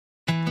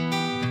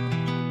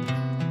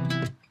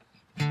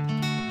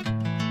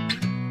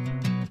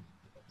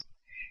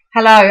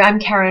Hello, I'm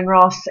Karen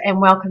Ross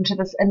and welcome to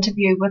this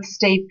interview with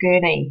Steve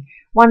Gurney,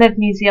 one of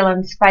New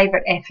Zealand's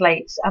favourite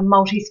athletes, a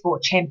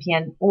multi-sport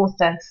champion,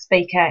 author,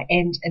 speaker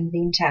and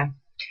inventor.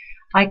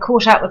 I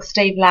caught up with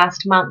Steve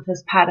last month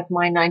as part of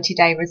my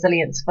 90-day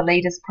Resilience for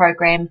Leaders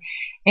program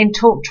and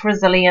talked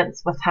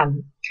resilience with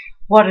him,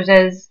 what it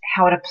is,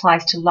 how it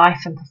applies to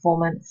life and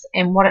performance,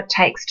 and what it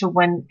takes to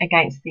win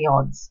against the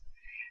odds.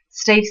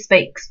 Steve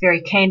speaks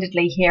very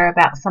candidly here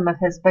about some of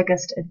his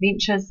biggest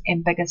adventures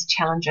and biggest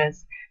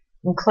challenges,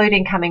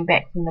 including coming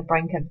back from the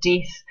brink of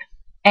death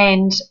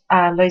and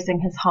losing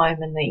his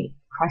home in the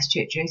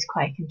Christchurch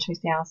earthquake in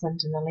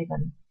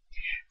 2011.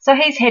 So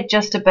he's had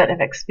just a bit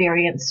of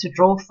experience to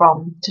draw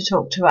from to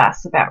talk to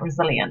us about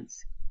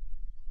resilience.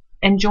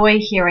 Enjoy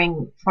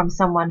hearing from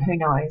someone who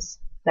knows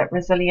that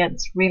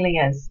resilience really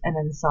is an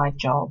inside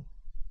job.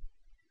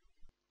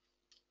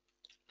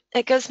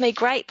 It gives me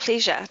great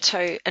pleasure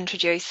to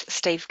introduce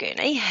Steve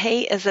Gurney.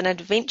 He is an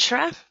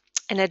adventurer,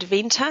 an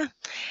inventor,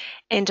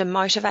 and a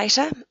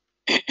motivator.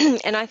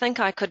 And I think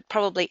I could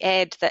probably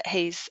add that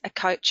he's a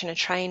coach and a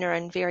trainer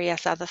and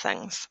various other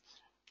things.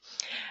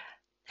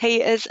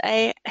 He is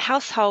a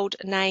household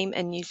name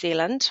in New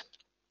Zealand,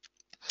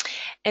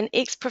 an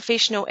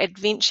ex-professional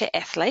adventure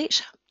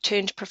athlete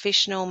turned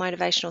professional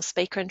motivational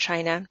speaker and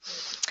trainer.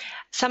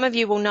 Some of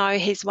you will know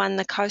he's won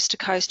the Coast to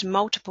Coast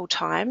multiple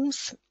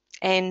times,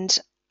 and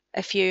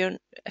if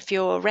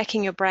you're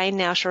racking your brain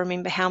now to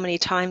remember how many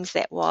times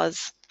that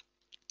was,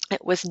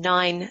 it was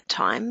 9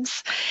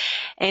 times.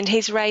 And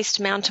he's raced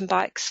mountain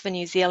bikes for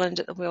New Zealand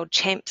at the World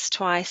Champs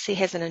twice. He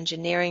has an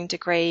engineering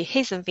degree.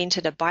 He's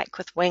invented a bike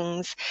with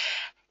wings.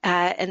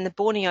 In the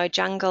Borneo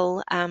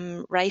jungle,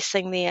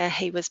 racing there,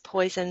 he was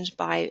poisoned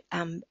by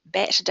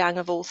bat dung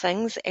of all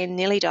things and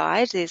nearly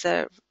died. There's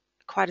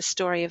quite a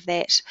story of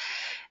that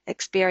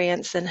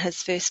experience in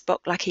his first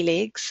book, Lucky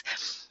Legs.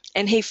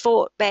 And he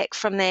fought back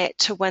from that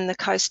to win the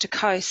Coast to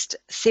Coast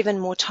 7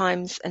 more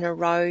times in a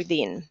row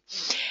then.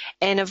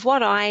 And of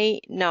what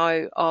I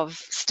know of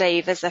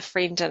Steve as a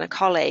friend and a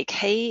colleague,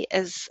 he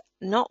is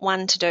not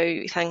one to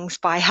do things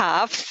by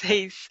halves.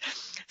 He's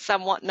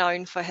somewhat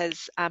known for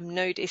his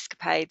nude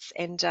escapades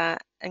and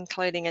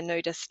including a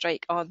nudist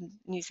streak on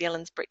New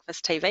Zealand's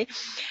breakfast TV,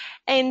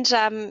 and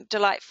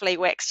delightfully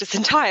waxed his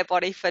entire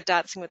body for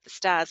Dancing with the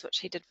Stars, which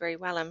he did very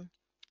well in.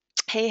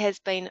 He has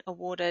been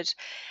awarded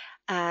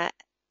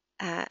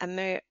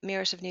a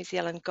Merit of New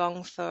Zealand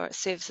gong for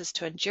services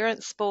to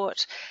endurance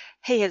sport.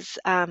 He has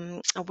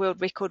a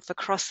world record for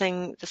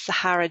crossing the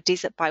Sahara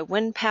Desert by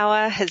wind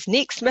power. His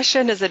next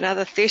mission is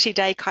another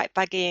 30-day kite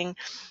buggying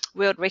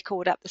world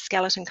record up the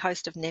Skeleton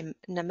Coast of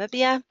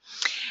Namibia.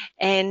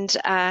 And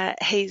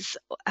he's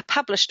a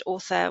published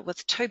author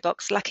with 2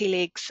 books, Lucky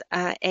Legs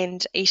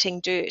and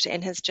Eating Dirt,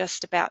 and is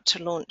just about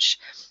to launch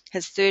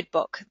his 3rd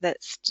book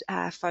that's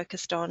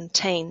focused on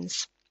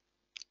teens.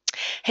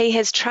 He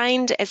has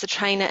trained as a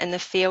trainer in the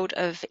field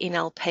of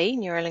NLP,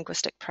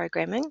 neuro-linguistic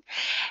programming,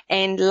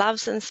 and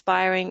loves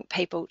inspiring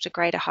people to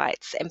greater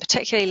heights, and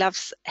particularly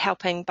loves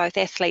helping both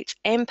athletes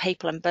and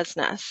people in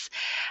business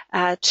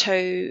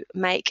to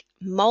make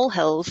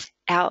molehills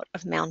out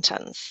of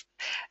mountains.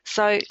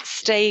 So,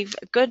 Steve,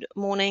 good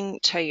morning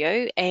to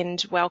you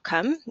and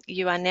welcome.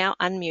 You are now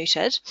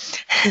unmuted.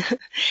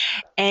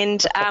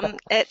 And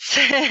it's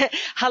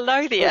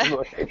hello there.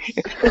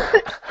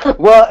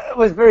 Well, it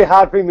was very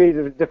hard for me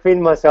to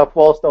defend myself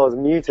whilst I was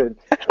muted.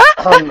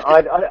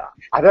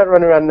 I don't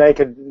run around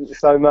naked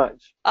so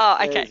much. Oh,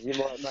 okay. As you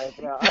might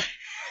make out.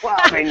 Well,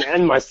 I mean,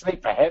 in my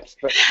sleep perhaps,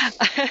 but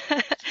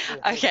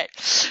okay.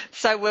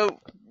 So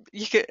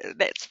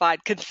that's fine.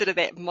 Consider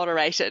that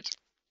moderated.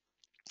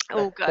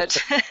 All good.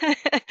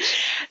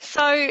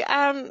 So,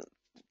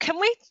 can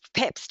we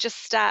perhaps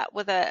just start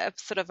with a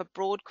sort of a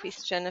broad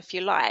question, if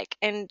you like?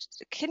 And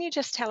can you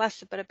just tell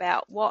us a bit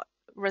about what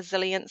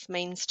resilience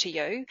means to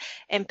you,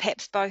 and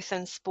perhaps both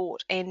in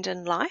sport and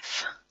in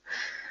life?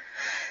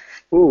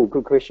 Oh,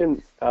 good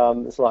question.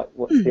 It's like,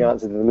 what's the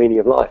answer to the meaning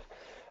of life?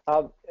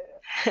 Well,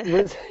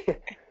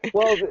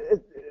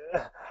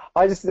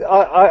 I guess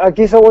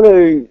I want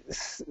to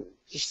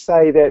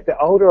say that the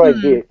older I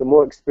get, the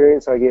more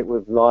experience I get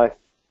with life,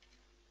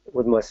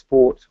 with my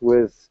sport,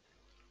 with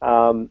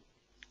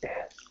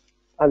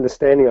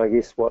understanding, I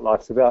guess, what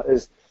life's about,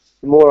 is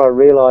the more I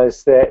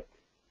realise that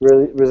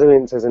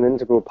resilience is an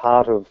integral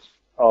part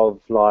of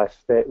life,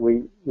 that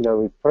we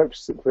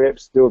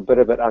perhaps do a bit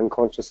of it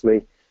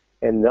unconsciously,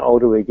 and the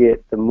older we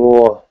get, the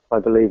more I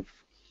believe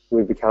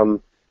we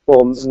become,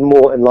 well,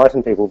 more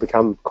enlightened people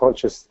become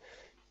conscious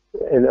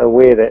and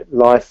aware that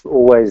life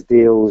always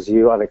deals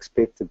you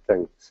unexpected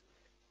things,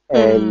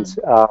 and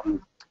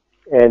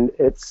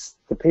it's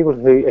the people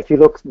who, if you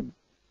look,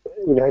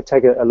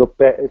 take a look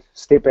back,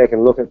 step back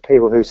and look at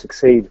people who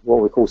succeed,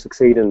 what we call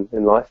succeed in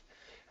life,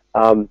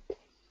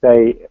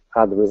 they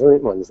are the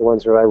resilient ones, the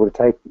ones who are able to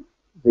take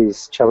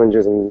these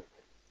challenges and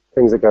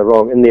things that go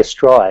wrong in their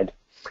stride,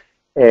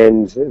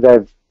 and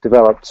they've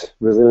developed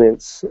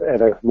resilience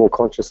at a more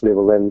conscious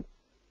level than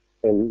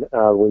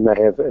we may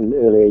have in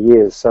earlier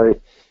years. So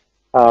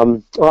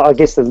I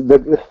guess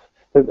the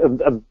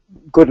a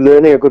good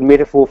learning, a good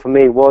metaphor for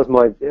me was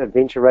my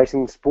adventure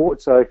racing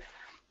sport. So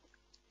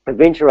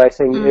adventure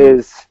racing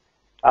is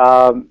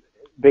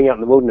being out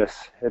in the wilderness.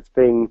 It's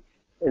being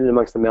in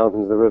amongst the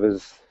mountains, the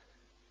rivers,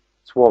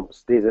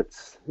 swamps,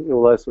 deserts,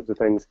 all those sorts of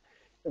things,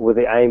 with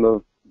the aim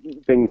of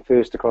being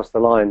first across the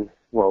line.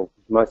 Well,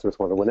 most of us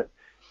want to win it.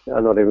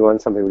 Not everyone.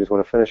 Some people just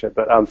want to finish it.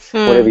 But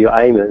whatever your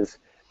aim is,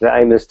 the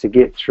aim is to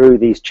get through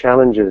these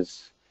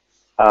challenges.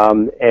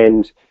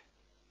 And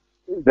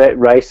that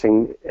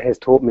racing has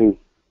taught me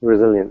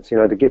resilience,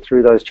 to get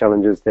through those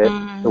challenges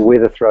that the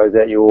weather throws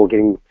at you, or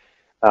getting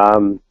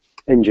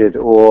injured,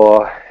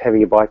 or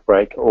having a bike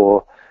break,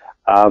 or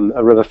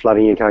a river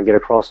flooding, you can't get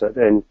across it,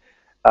 and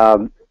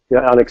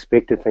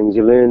unexpected things.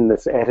 You learn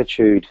this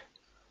attitude,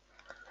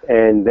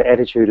 and the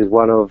attitude is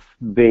one of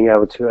being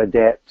able to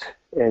adapt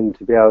and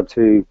to be able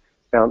to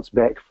bounce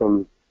back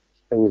from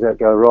things that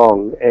go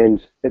wrong.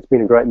 And it's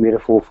been a great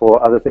metaphor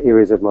for other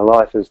areas of my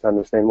life, is to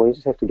understand, well, you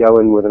just have to go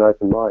in with an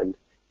open mind.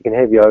 You can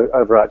have your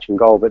overarching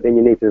goal, but then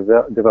you need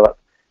to develop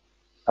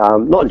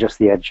not just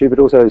the attitude, but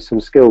also some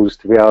skills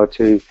to be able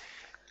to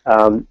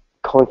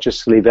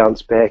consciously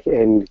bounce back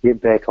and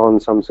get back on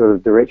some sort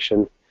of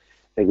direction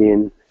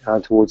again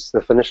towards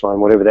the finish line,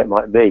 whatever that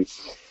might be.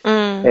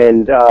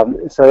 And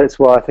so that's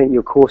why I think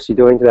your course you're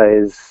doing today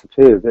is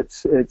superb.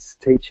 It's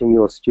teaching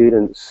your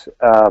students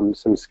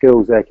some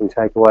skills they can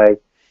take away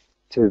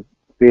to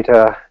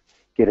better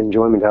get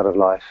enjoyment out of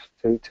life,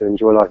 to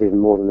enjoy life even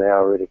more than they are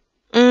already.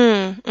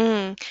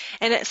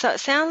 And so it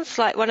sounds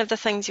like one of the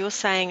things you're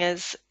saying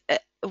is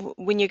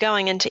when you're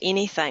going into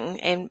anything,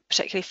 and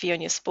particularly for you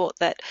in your sport,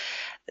 that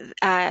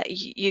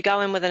you go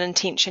in with an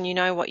intention, you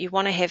know what you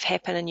want to have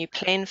happen, and you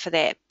plan for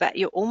that, but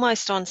you're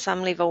almost on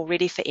some level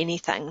ready for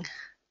anything.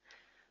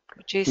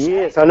 Would you say?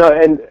 Yes, I know,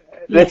 and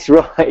that's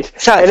right.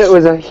 So and it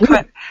was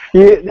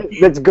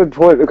that's a good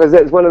point, because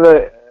that's one of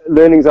the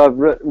learnings I've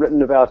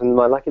written about in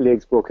my Lucky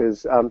Legs book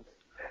is,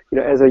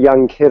 as a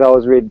young kid, I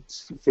was read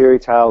fairy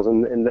tales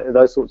and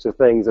those sorts of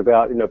things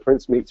about,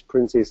 prince meets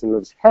princess and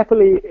lives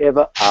happily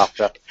ever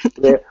after,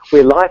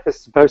 where life is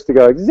supposed to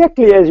go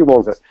exactly as you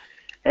want it.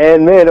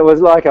 And man, it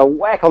was like a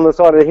whack on the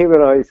side of the head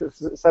when I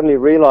suddenly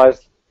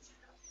realised,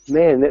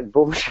 man, that's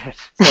bullshit.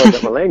 Sorry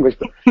about my language,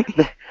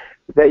 but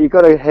that you've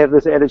got to have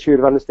this attitude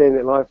of understanding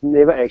that life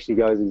never actually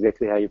goes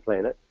exactly how you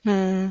plan it.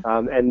 And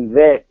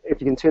that,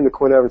 if you can turn the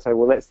coin over and say,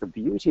 well, that's the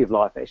beauty of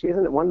life, actually.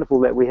 Isn't it wonderful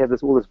that we have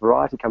all this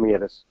variety coming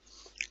at us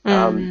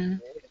that we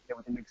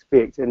didn't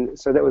expect? And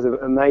so that was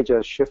a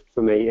major shift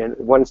for me. And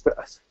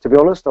to be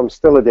honest, I'm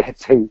still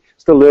adapting,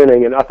 still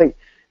learning. And I think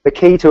the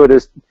key to it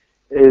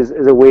is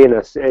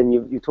awareness. And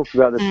you talked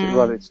about this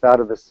right at the start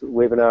of this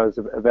webinar, is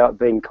about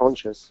being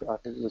conscious. I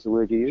think was the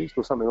word you used,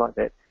 or something like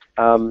that.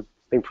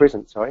 Being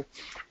present, sorry.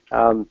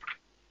 And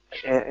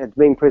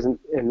being present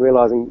and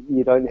realizing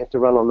you don't have to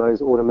run on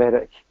those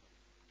automatic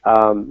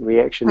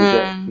reactions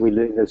that we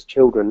learn as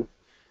children,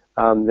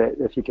 that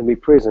if you can be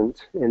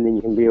present and then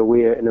you can be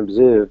aware and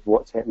observe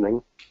what's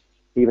happening,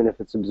 even if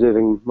it's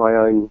observing my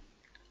own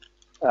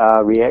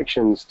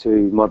reactions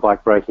to my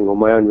bike breaking, or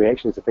my own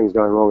reactions to things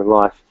going wrong in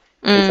life,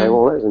 and say,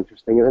 well, that's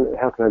interesting, isn't it?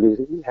 How can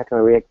I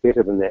react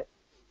better than that?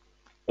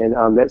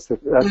 And that's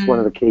one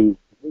of the key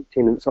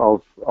tenets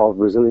of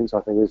resilience,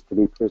 I think, is to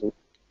be present.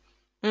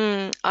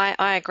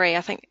 I agree.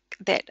 I think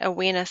that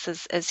awareness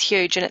is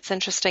huge, and it's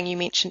interesting you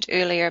mentioned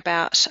earlier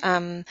about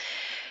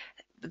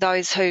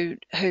those who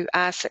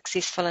are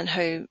successful and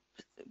who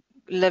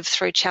live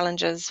through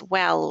challenges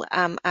well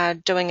are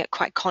doing it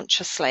quite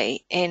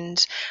consciously.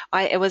 And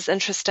it was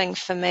interesting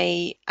for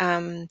me.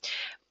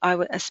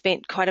 I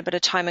spent quite a bit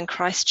of time in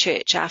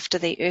Christchurch after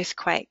the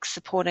earthquake,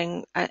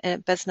 supporting a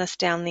business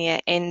down there,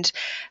 and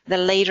the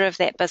leader of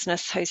that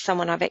business, who's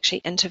someone I've actually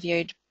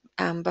interviewed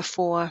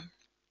before,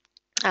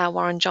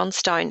 Warren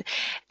Johnstone,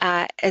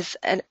 is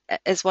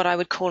what I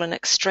would call an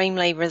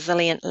extremely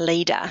resilient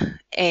leader,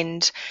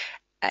 and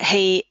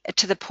he,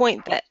 to the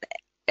point that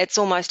it's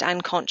almost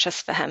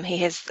unconscious for him. He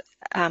has,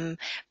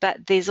 but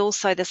there's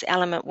also this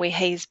element where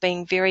he's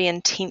being very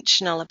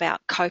intentional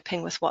about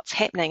coping with what's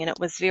happening, and it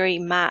was very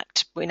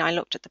marked when I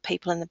looked at the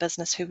people in the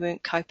business who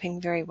weren't coping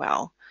very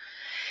well.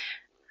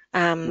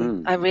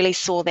 I really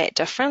saw that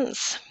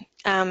difference.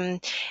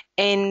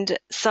 And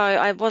so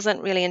I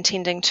wasn't really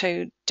intending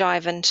to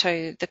dive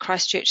into the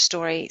Christchurch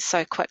story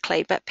so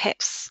quickly, but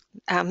perhaps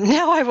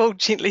now I will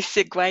gently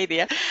segue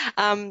there,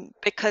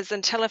 because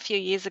until a few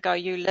years ago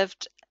you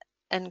lived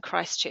in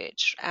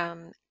Christchurch.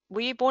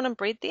 Were you born and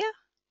bred there?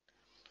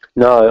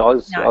 No, I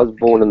was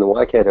born in the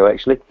Waikato,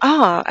 actually.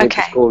 Oh,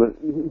 okay.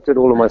 Did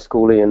all of my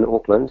schooling in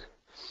Auckland,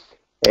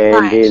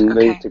 and then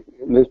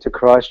moved to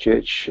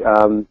Christchurch.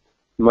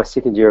 My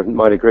second year of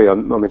my degree, I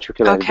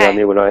matriculated down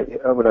there when I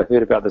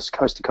heard about this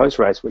coast to coast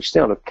race, which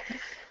sounded,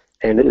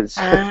 and it is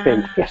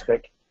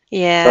fantastic.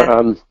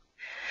 Yeah.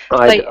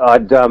 But I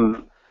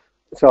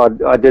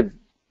did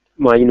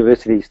my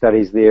university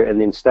studies there, and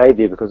then stayed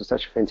there because it's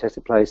such a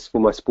fantastic place for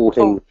my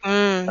sporting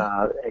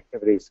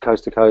activities.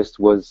 Coast to coast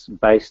was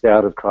based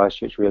out of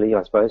Christchurch, really,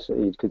 I suppose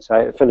you could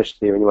say. It finished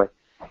there anyway,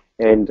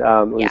 and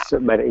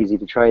it made it easy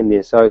to train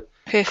there. So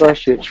Perfect.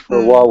 Christchurch for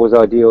a while was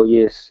ideal,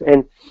 yes.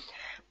 And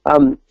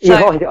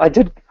it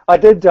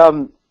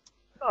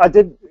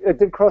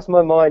did cross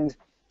my mind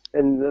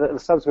in the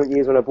subsequent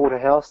years when I bought a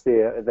house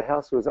there. The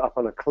house was up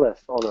on a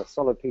cliff on a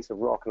solid piece of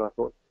rock, and I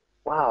thought,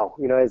 wow,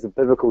 as the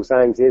biblical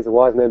saying says, the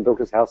wise man built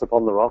his house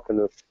upon the rock and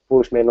the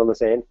foolish man on the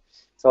sand.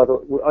 So I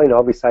thought,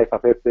 I'll be safe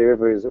up if there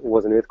ever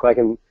was an earthquake,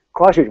 and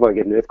Christchurch won't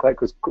get an earthquake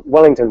because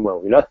Wellington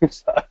will,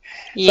 So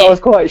I was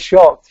quite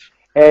shocked,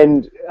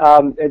 and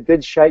it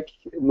did shake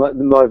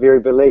my very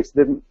beliefs.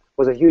 It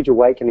was a huge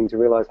awakening to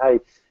realise, hey,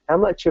 how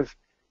much of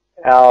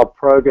our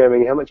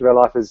programming, how much of our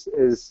life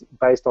is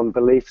based on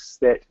beliefs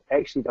that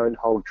actually don't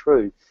hold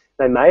true.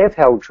 They may have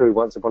held true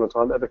once upon a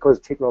time, but because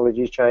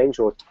technology's changed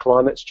or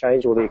climate's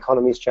changed or the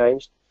economy's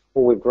changed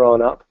or we've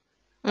grown up,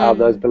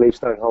 those beliefs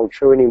don't hold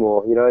true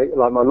anymore.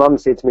 Like my mum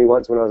said to me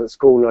once when I was at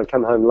school and I'd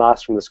come home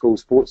last from the school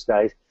sports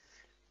days,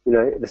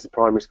 this is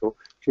primary school,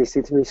 she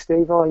said to me,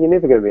 Steve, you're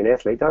never going to be an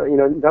athlete.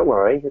 Don't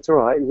worry, it's all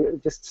right.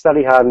 Just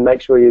study hard and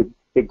make sure you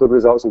get good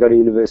results and go to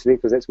university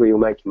because that's where you'll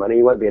make your money.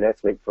 You won't be an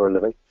athlete for a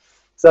living.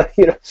 So,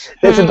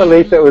 that's a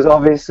belief that was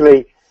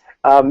obviously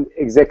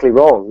exactly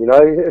wrong.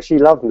 She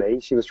loved me.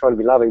 She was trying to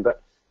be loving,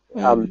 but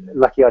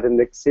lucky I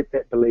didn't accept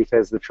that belief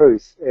as the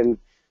truth. And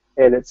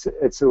it's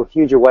a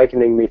huge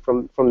awakening me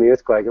from the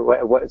earthquake.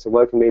 It's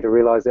awoken me to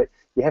realize that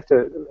you have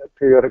to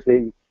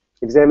periodically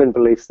examine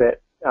beliefs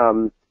that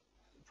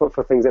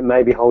for things that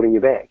may be holding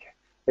you back,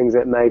 things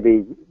that may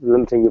be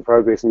limiting your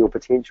progress and your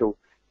potential,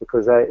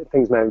 because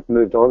things may have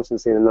moved on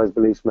since then and those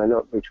beliefs may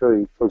not be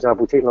true. For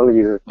example, technology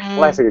is a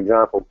classic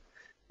example.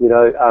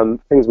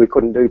 Things we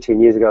couldn't do 10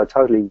 years ago,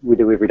 we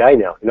do every day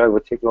now,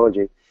 with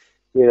technology.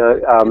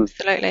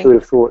 Absolutely. Who would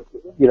have thought,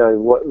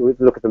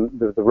 look at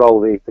the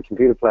role the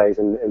computer plays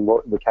and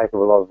what we're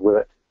capable of with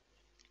it.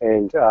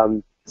 And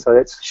so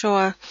that's...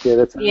 Sure. Yeah,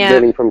 that's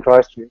learning from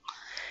Christchurch.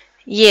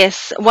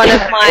 Yes, one of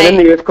my... And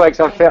in the earthquakes,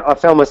 I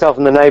found myself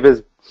in the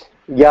neighbour's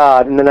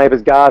yard, in the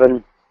neighbour's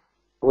garden,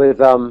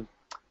 with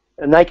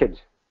naked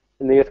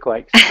in the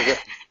earthquakes.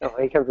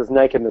 Here comes this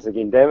nakedness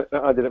again, damn it.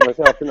 I did it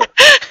myself, didn't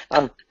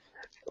I?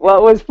 Well,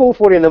 it was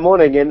 4:40 in the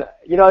morning, and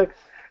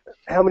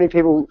how many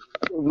people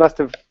must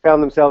have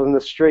found themselves in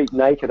the street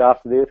naked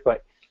after the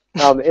earthquake?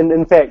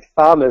 In fact,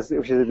 Farmers,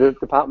 which is a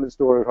department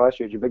store in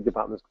Christchurch, a big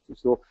department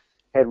store,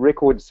 had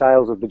record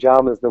sales of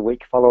pajamas the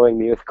week following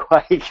the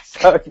earthquake.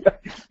 So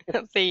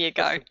there you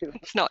go.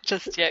 It's not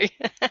just you.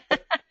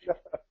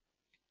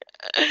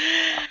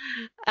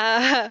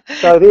 So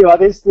there you are.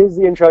 There's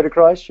the intro to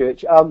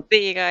Christchurch. There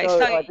you go.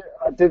 So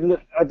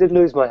I did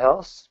lose my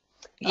house.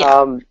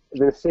 Yeah.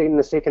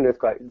 The second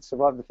earthquake,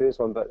 survived the first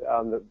one, but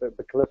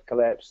the cliff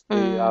collapsed.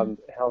 The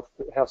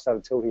house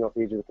started tilting off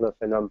the edge of the cliff,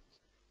 and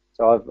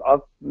so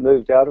I've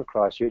moved out of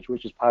Christchurch,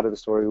 which is part of the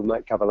story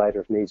we'll cover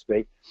later if needs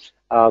be.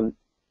 And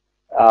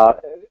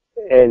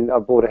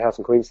I've bought a house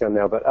in Queenstown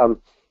now, but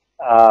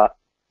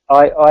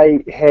I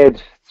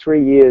had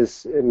 3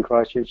 years in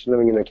Christchurch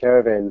living in a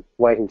caravan,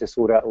 waiting to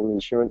sort out all the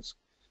insurance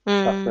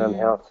stuff around the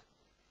house.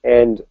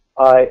 And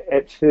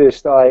at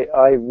first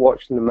I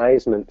watched in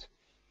amazement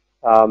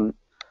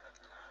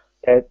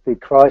at the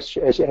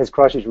has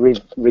Christchurch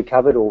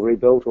recovered or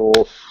rebuilt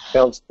or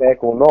bounced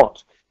back or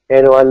not.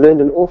 And I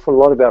learned an awful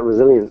lot about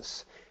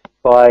resilience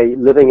by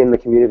living in the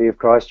community of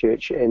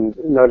Christchurch and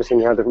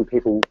noticing how different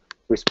people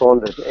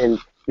responded. And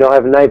I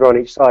have a neighbour on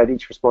each side,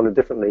 each responded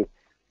differently.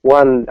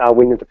 One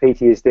went into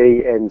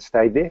PTSD and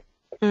stayed there,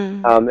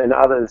 and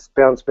others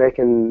bounced back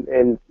and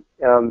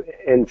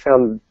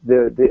found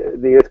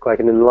the earthquake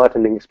an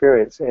enlightening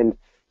experience. And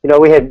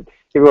we had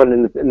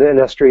everyone in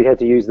our street had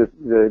to use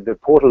the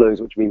portaloos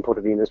which have been put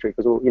in the industry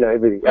because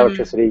every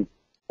electricity,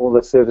 all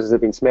the services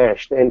have been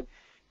smashed, and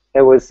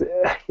it was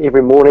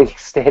every morning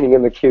standing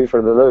in the queue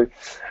for the loo.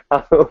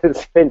 It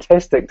was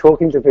fantastic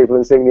talking to people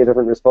and seeing their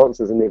different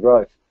responses and their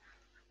growth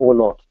or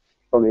not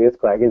from the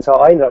earthquake. And so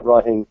I ended up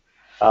writing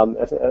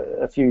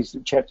a few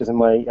chapters in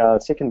my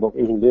second book,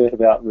 Eating Dirt,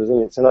 about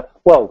resilience. And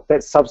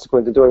that's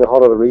subsequent to doing a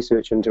whole lot of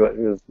research into it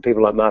with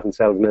people like Martin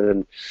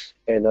Seligman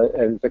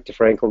and Viktor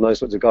Frankl and those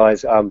sorts of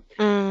guys.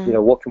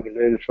 What can we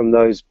learn from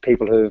those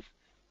people who've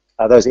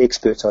those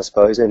experts, I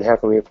suppose, and how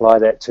can we apply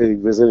that to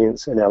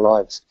resilience in our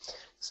lives?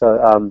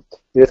 So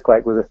the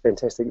earthquake was a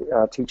fantastic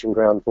teaching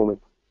ground for me.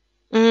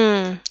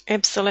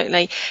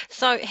 Absolutely.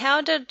 So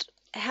how did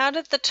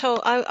the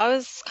tool, I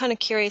was kind of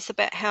curious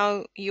about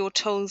how your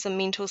tools and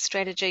mental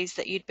strategies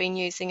that you'd been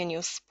using in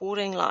your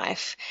sporting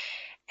life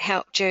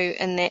helped you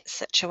in that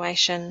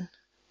situation.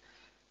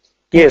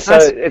 Yeah, so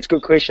it's a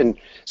good question.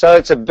 So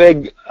it's a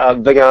big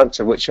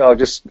answer, which I'll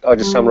just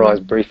summarise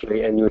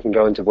briefly, and you can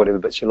go into whatever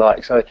bits you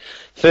like. So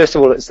first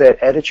of all, it's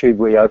that attitude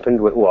I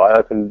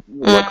opened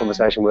my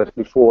conversation with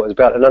before. It's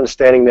about an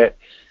understanding that,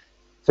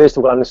 first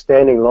of all,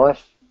 understanding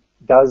life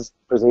does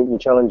present you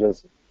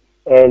challenges,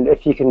 and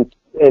if you can,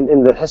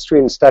 in the history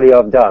and study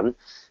I've done,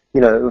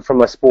 from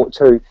my sport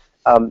too.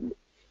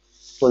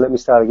 Let me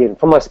start again.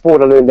 From my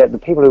sport, I learned that the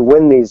people who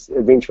win these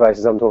adventure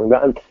races I'm talking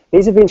about, and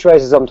these adventure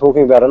races I'm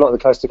talking about are not the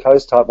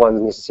coast-to-coast type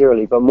ones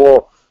necessarily, but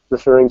more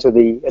referring to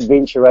the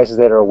adventure races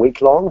that are a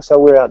week long. So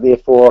we're out there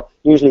for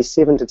usually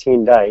 7 to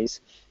 10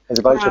 days as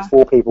a bunch of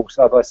 4 people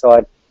side by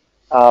side.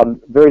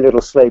 Very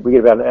little sleep. We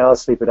get about an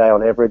hour's sleep a day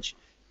on average,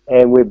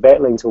 and we're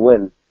battling to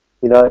win.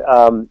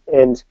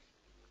 And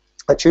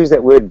I choose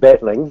that word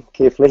battling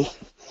carefully.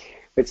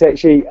 It's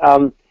actually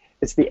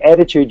it's the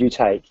attitude you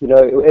take.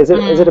 Is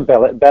it a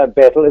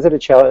battle? Is it a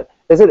challenge?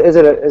 Is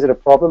it a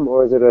problem,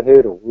 or is it a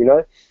hurdle?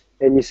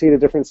 And you see the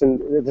difference in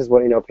this is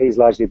what NLP is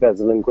largely about.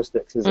 Is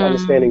linguistics, is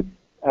understanding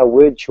our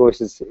word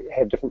choices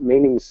have different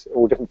meanings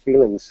or different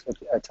feelings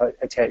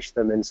attached to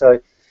them. And so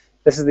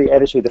this is the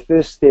attitude. The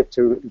first step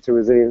to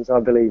resilience, I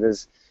believe,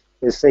 is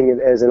seeing it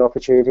as an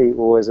opportunity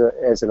or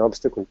as an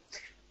obstacle.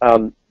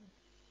 And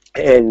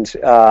then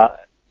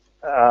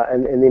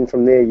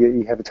from there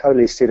you have a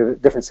totally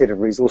different set of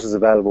resources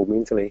available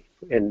mentally,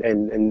 and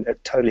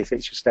it totally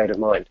affects your state of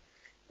mind,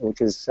 which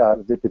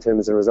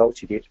determines the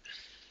results you get.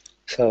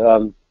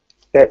 So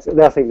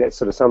I think that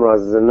sort of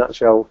summarises in a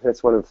nutshell.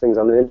 That's one of the things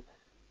I learned.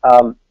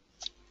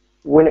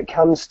 When it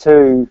comes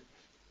to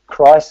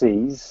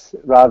crises,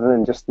 rather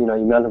than just your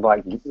mountain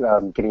bike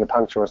getting a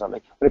puncture or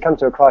something, when it comes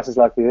to a crisis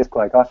like the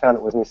earthquake, I found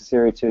it was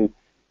necessary to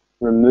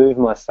remove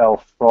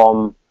myself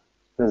from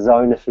the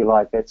zone, if you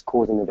like, that's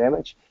causing the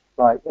damage.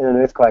 Like in an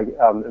earthquake,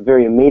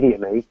 very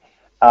immediately,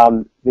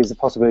 there's a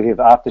possibility of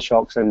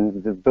aftershocks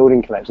and the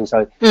building collapsing.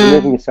 So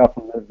removing yourself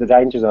from the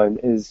danger zone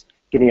is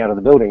getting out of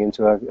the building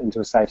into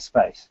a safe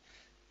space.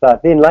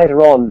 But then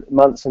later on,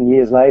 months and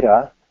years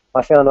later,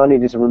 I found I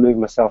needed to remove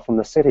myself from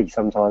the city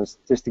sometimes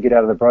just to get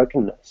out of the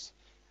brokenness.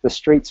 The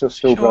streets are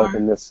still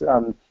broken. The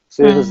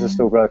services are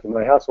still broken.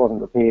 My house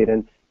wasn't repaired,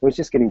 and it was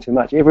just getting too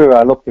much. Everywhere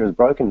I looked, there was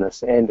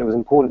brokenness, and it was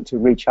important to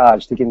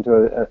recharge, to get into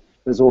a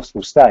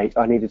resourceful state.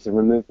 I needed to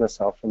remove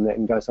myself from that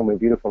and go somewhere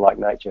beautiful like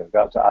nature,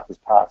 go up to Arthur's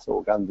Pass,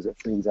 or go and visit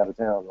friends out of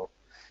town, or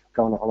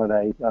go on a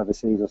holiday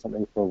overseas or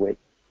something for a week,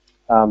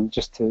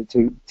 just to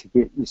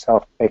get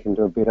yourself back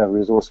into a better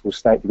resourceful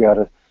state to be able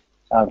to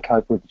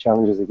cope with the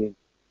challenges again.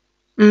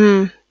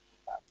 And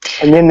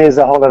then there's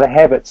a whole lot of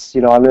habits, I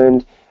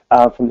learned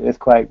from the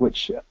earthquake,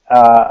 which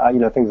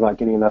things like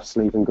getting enough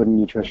sleep and good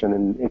nutrition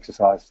and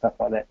exercise, stuff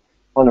like that.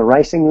 On a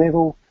racing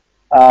level,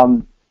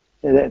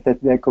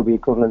 that could be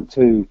equivalent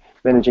to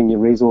managing your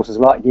resources,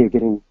 like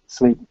getting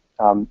sleep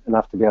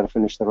enough to be able to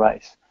finish the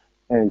race,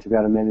 and to be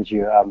able to manage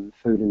your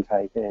food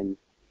intake and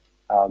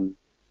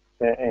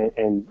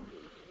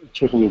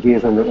checking your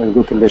gears in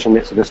good condition,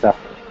 that sort of stuff.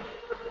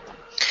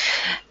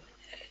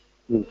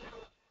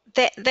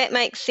 That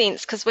makes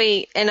sense, because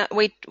we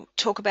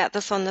talk about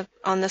this on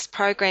this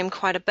program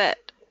quite a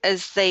bit,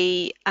 is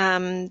the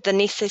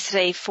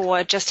necessity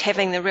for just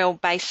having the real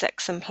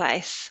basics in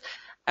place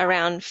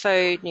around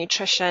food,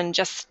 nutrition,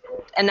 just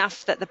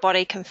enough that the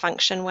body can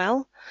function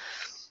well.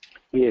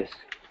 Yes.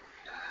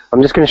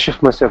 I'm just going to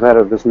shift myself out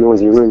of this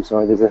noisy room.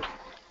 Sorry, there's a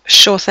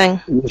sure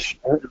thing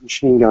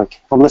machine going.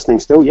 I'm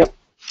listening still. Yep.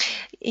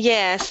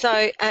 Yeah,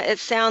 so it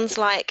sounds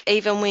like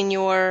even when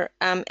you're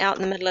out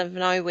in the middle of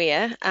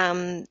nowhere,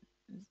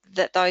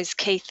 that those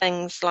key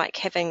things like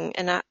having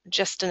enough,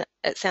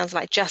 it sounds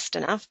like just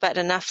enough, but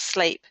enough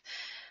sleep,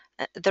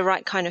 the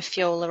right kind of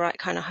fuel, the right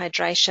kind of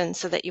hydration,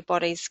 so that your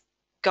body's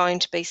going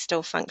to be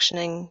still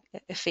functioning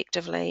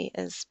effectively,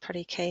 is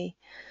pretty key.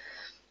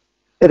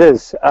 It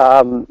is,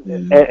 and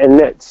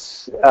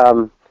that's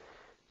kind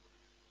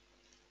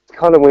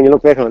of, when you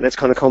look back on it, that's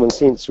kind of common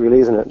sense, really,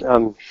 isn't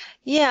it?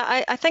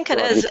 Yeah, I think it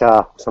is. The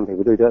car, some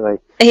people do, don't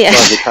they? Yeah.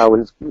 Drive the car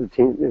when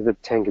the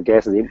tank of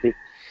gas is empty.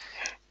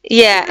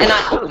 Yeah, and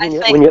I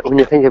think when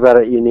you think about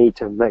it, you need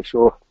to make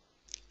sure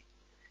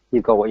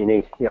you've got what you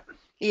need. Yep.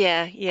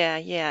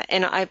 Yeah,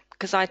 and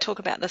because I talk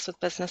about this with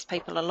business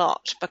people a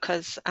lot,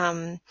 because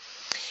I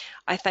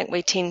think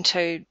we tend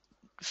to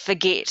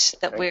forget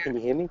that we're. Can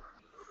you hear me?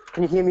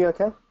 Can you hear me?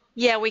 Okay.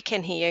 Yeah, we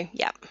can hear you.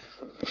 Yep.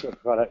 Sure,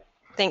 right.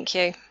 Thank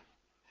you.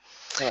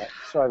 All right,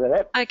 sorry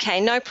about that. Okay,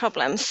 no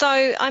problem. So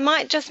I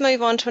might just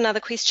move on to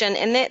another question,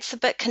 and that's a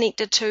bit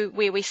connected to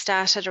where we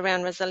started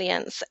around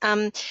resilience.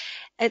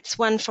 It's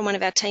one from one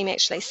of our team,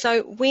 actually.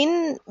 So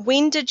when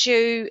did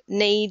you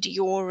need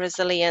your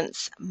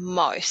resilience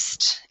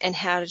most, and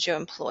how did you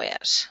employ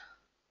it?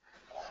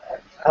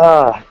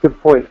 Good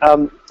point.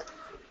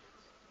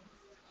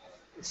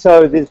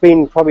 So there's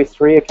been probably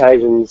 3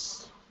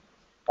 occasions.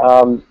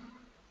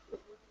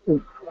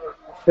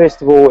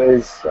 First of all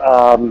is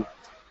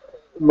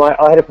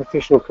I had a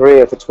professional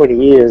career for 20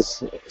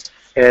 years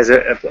as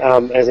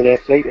an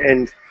athlete,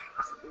 and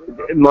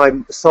my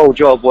sole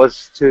job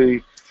was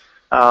to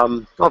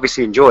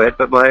obviously enjoy it,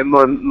 but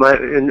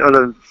on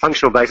a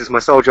functional basis, my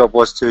sole job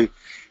was to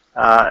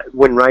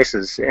win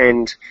races,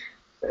 and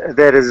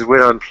that is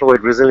when I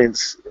employed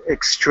resilience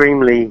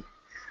extremely.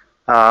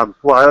 I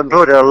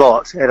employed it a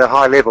lot at a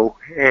high level,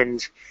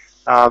 and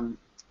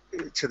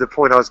to the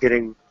point I was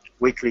getting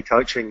weekly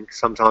coaching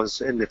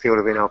sometimes in the field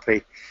of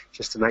NLP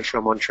just to make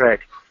sure I'm on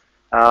track.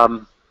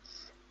 And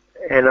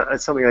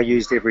it's something I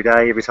used every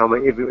day, every time I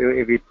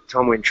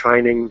went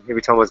training,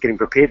 every time I was getting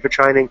prepared for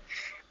training,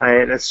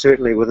 and it's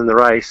certainly within the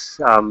race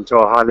to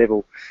a high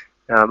level.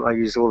 I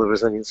used all the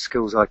resilience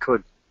skills I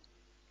could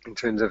in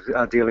terms of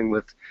dealing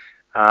with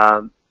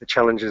the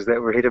challenges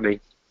that were ahead of me.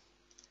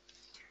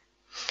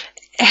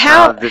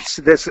 How?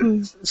 So that's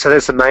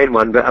the main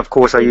one, but of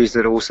course I used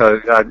it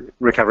also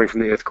recovering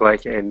from the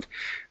earthquake, and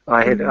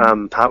I had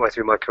partway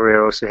through my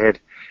career I also had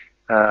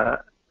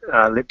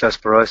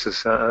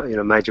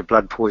leptospirosis, major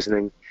blood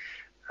poisoning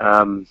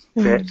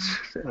that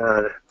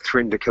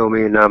threatened to kill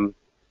me, and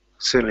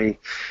certainly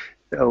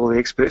all the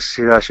experts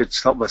said I should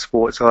stop my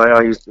sport, so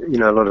I used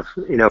a lot of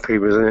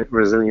NLP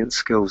resilience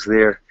skills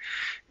there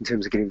in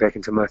terms of getting back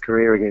into my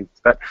career again.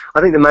 But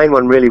I think the main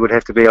one really would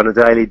have to be on a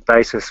daily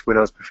basis when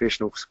I was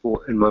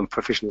in my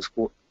professional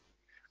sport.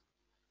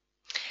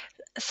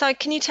 So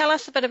can you tell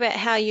us a bit about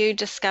how you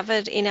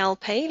discovered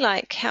NLP?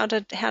 Like how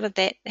did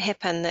that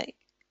happen?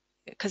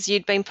 Because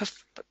you'd been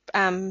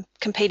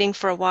competing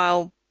for a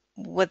while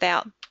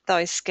without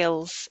those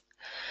skills.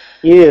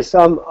 Yes,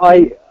 I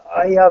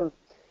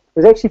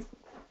was actually,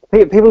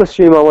 people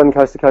assume I won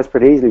coast to coast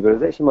pretty easily, but it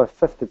was actually my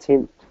 5th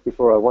attempt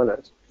before I won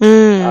it.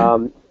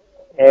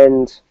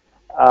 And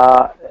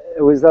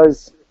it was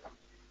those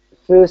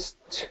first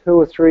 2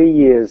 or 3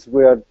 years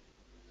where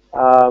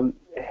I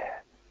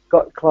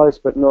got close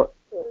but not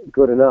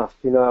good enough.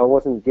 I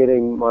wasn't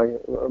getting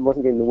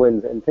the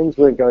wins, and things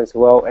weren't going so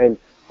well. And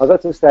I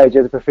got to a stage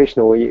as a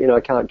professional where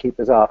I can't keep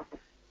this up.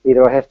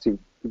 Either I have to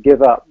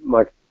give up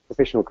my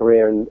professional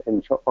career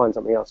and try, find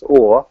something else,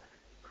 or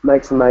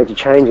make some major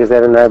changes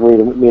that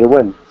enable me to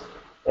win.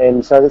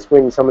 And so that's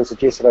when someone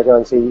suggested I go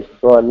and see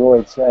Brian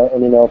Lloyd's,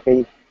 an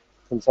NLP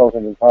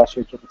consultant in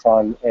Christchurch at the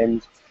time,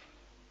 and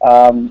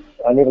I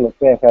never looked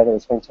back. It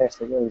was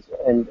fantastic.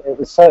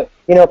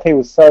 NLP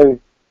was so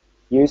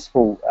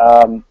useful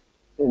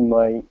in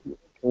my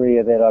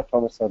career that I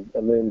promised I'd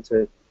learn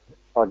to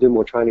do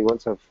more training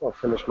once I've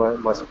finished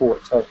my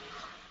sport. So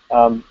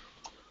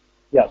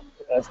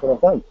that's what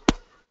I've done.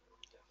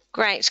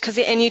 Great,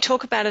 and you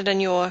talk about it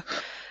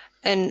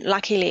in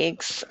Lucky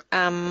Legs,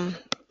 and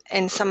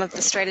some of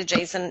the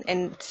strategies,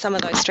 and some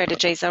of those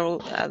strategies are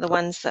the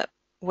ones that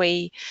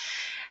we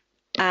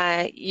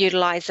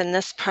utilise in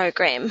this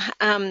program.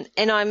 And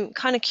I'm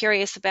kind of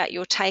curious about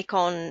your take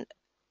on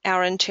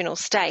our internal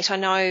state. I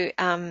know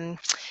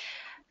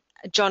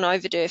John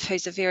Overdurf,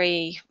 who's a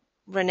very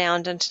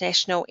renowned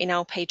international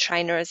NLP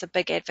trainer, is a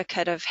big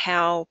advocate of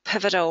how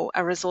pivotal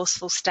a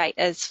resourceful state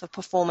is for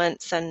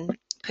performance and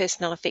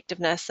personal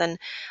effectiveness, and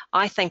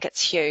I think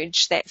it's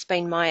huge. That's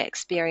been my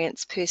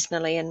experience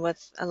personally and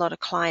with a lot of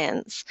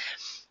clients.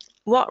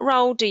 What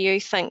role do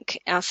you think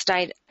our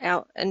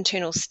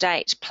internal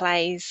state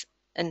plays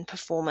in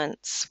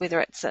performance, whether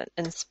it's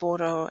in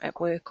sport or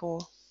at work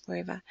or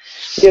wherever?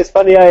 Yeah, it's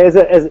funny. As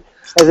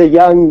a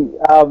young,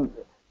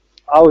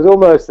 I was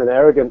almost an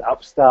arrogant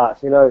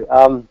upstart. I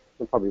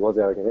probably was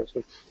arrogant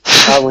actually.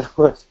 When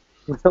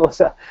I was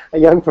a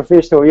young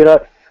professional,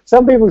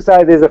 Some people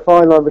say there's a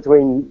fine line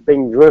between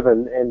being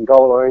driven and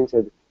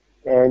goal-oriented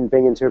and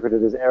being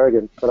interpreted as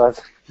arrogant, but I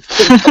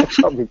think I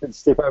probably did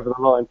step over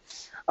the line.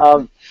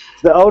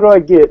 The older I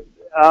get,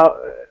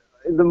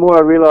 the more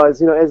I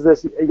realise, as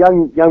this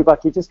young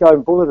buck, you just go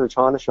and bull at a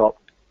china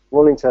shop,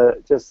 willing to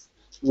just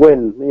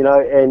win,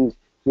 and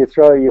you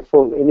throw your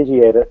full energy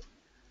at it.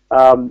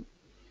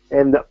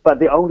 But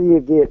the older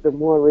you get, the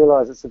more I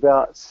realise it's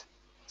about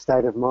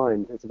state of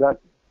mind. It's about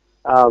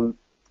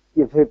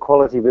you've heard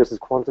quality versus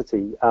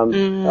quantity.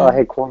 I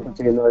had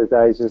quantity in those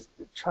days, just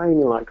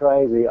training like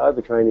crazy,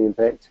 overtraining in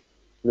fact,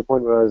 to the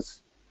point where I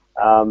was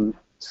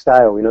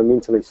stale,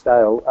 mentally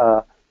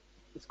stale.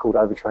 It's called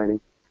overtraining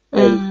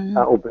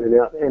or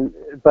burnout.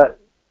 But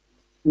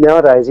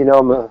nowadays,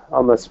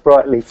 I'm a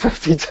sprightly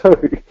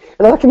 52,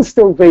 and I can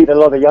still beat a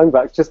lot of young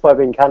bucks just by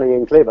being cunning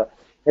and clever.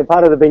 And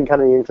part of the being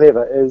cunning and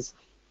clever is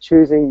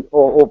choosing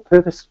or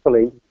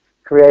purposefully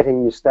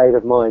creating your state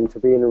of mind to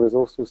be in a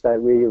resourceful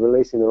state where you're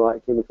releasing the right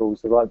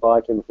chemicals, the right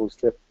biochemicals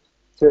to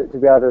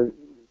be able to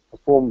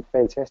perform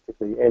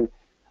fantastically. And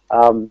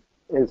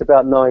it's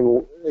about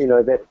knowing,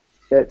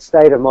 that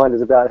state of mind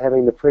is about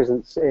having the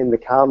presence and the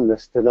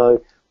calmness to know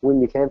when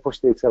you can push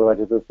the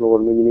accelerator to the floor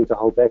and when you need to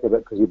hold back a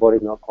bit because your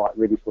body's not quite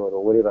ready for it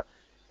or whatever.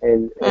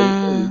 And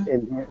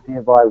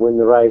thereby win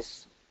the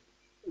race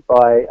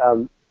by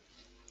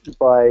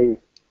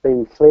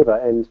being clever.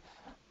 And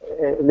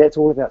that's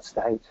all about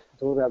state.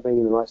 It's all about being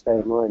in the right state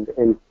of mind.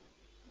 And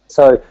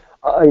so,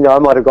 I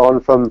might have gone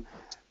from,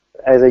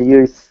 as a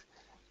youth,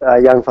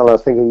 young fellow,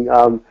 thinking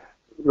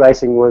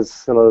racing was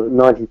sort of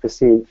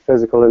 90%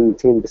 physical and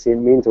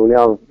 10% mental.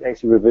 Now I've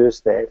actually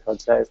reversed that. I'd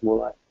say it's more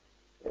like,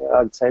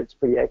 I'd say it's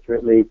pretty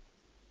accurately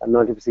a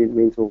 90%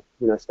 mental,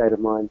 state of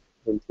mind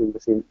and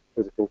 10%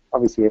 physical.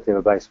 Obviously you have to have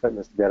a base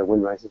fitness to be able to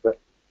win races, but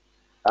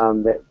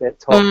that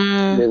top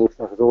level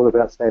stuff is all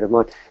about state of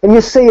mind. And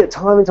you see it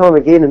time and time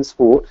again in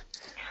sport.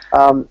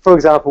 For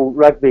example,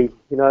 rugby,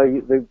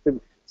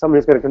 someone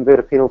who's going to convert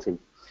a penalty.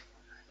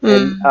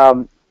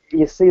 And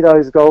you see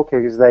those goal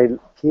kickers, they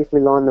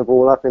carefully line the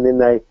ball up and then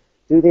they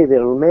do their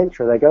little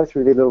mantra. They go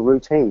through their little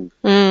routine.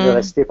 You know,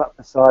 they step up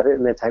beside it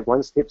and they take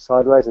 1 step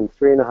sideways and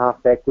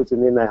 3.5 backwards,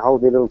 and then they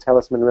hold their little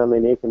talisman around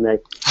their neck and they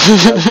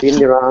bend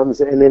their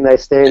arms, and then they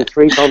stand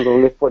 3 times on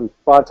the left foot and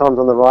 5 times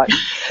on the right.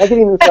 They're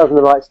getting themselves in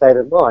the right state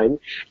of mind,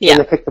 and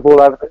they kick the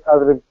ball over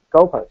the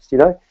goalpost, you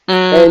know.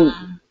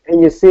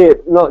 And you see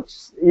it,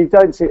 you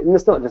don't see it, and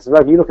it's not just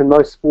rugby. You look in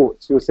most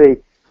sports, you'll see,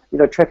 you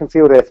know, track and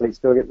field athletes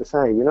doing it the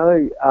same, you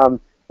know.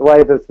 The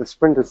way that the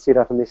sprinters set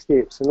up in their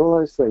steps and all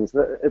those things.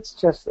 It's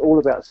just all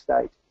about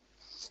state.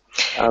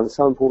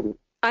 So important.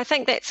 I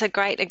think that's a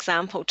great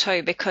example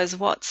too, because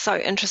what's so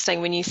interesting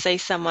when you see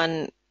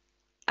someone,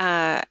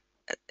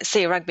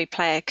 see a rugby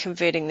player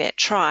converting that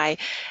try,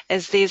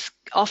 is there's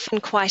often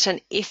quite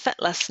an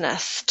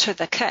effortlessness to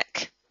the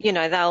kick. You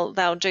know,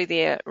 they'll do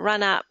their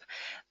run up,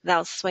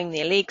 they'll swing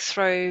their legs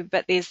through,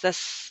 but it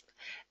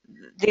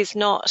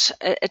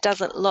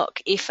doesn't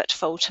look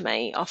effortful to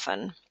me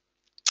often.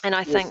 And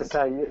I think,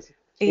 yes,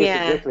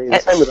 yeah, exactly. The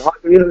same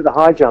with the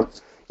high jump.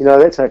 You know,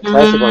 that's a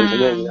classic one to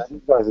me. You know,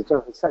 you guys are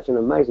jumping such an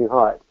amazing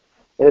height,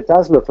 and it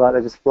does look like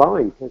they're just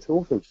flying. It's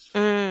awesome.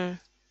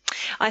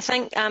 I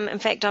think, in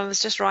fact, I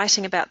was just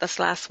writing about this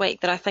last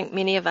week, that I think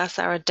many of us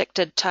are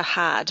addicted to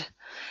hard.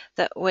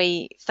 That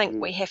we think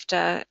we have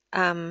to,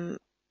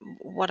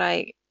 what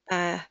I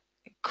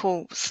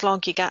call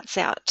slog your guts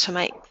out to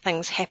make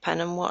things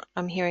happen. And what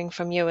I'm hearing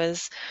from you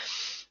is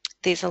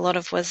there's a lot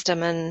of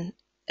wisdom in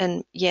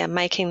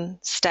making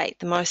state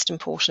the most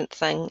important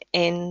thing,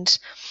 and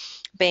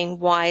being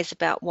wise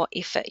about what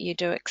effort you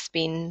do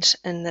expend,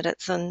 and that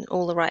it's in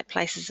all the right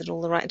places at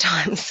all the right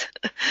times.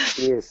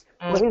 Yes.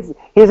 Well,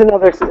 here's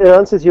another. It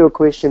answers your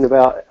question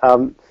about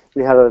how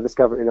to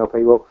discover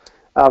NLP. Well,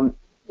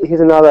 here's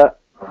another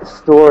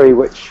story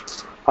which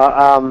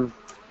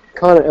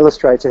kind of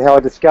illustrates it, how I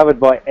discovered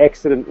by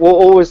accident.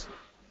 Or it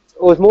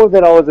was more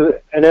that I was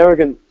an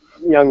arrogant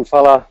young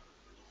fella.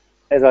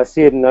 As I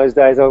said, in those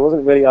days, I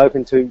wasn't really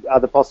open to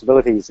other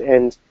possibilities.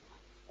 And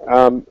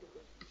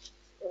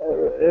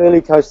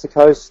early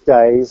coast-to-coast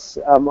days,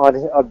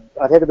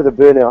 I'd had a bit of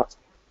burnout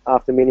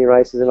after many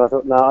races, and I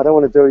thought, no, I don't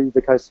want to do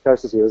the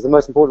coast-to-coast this year. It was the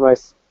most important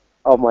race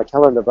of my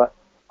calendar, but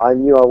I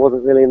knew I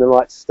wasn't really in the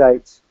right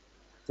state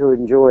to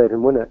enjoy it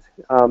and win it.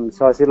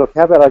 So I said, look,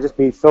 how about I just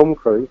be film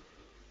crew?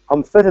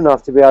 I'm fit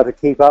enough to be able to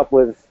keep up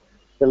with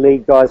the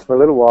lead guys for a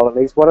little while at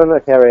least. Why don't I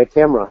carry a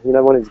camera? You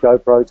know, one of these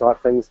GoPro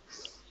type things.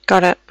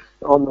 Got it.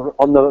 On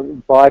the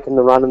bike and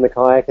the run and the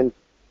kayak, and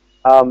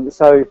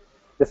so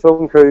the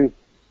film crew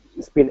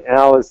spent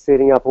hours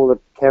setting up all the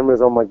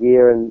cameras on my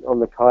gear and on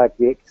the kayak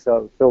deck, so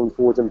I filmed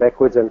forwards and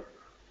backwards, and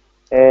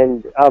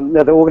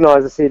now the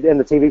organizer said, and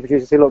the TV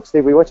producer said, look,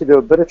 Steve, we want you to do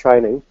a bit of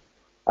training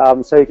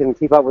so you can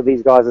keep up with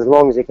these guys as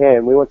long as you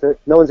can.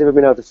 No one's ever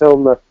been able to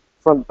film the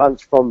front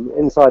bunch from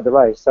inside the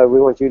race, so we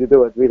want you to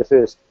do it, be the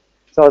first.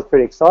 So I was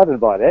pretty excited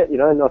by that, you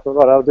know, and I thought,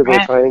 right, I'll do a bit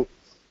of training.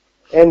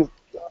 And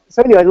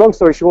so anyway, long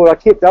story short, I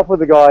kept up with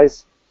the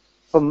guys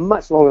for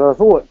much longer than I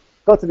thought.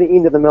 Got to the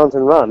end of the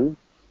mountain run,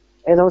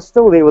 and I was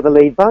still there with the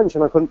lead bunch,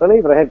 and I couldn't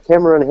believe it. I had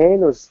camera in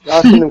hand, I was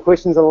asking them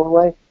questions along the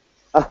way,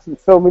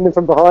 filming them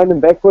from behind and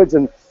backwards,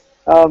 and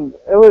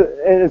it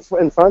was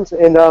in front.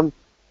 And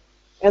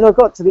I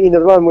got to the end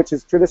of the run, which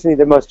is traditionally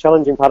the most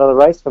challenging part of the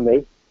race for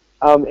me.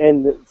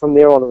 And from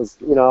there on, it was,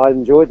 you know, I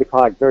enjoyed the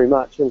kayak very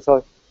much, and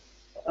so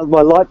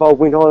my light bulb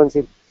went on and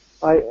said,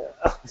 I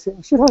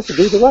said, should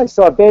do the race?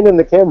 So I abandoned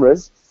the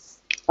cameras.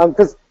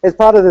 Because as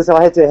part of this,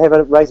 I had to have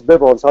a race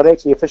bib on, so I'd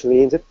actually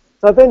officially entered.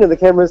 So I abandoned the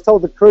cameras,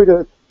 told the crew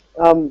to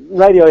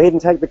radio ahead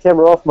and take the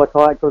camera off my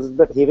kayak because it's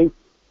a bit heavy,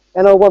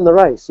 and I won the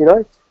race, you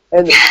know.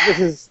 And this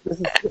is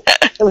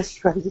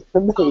illustrated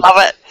for me.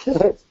 Love it.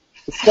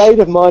 The state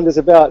of mind is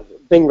about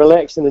being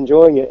relaxed and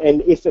enjoying it,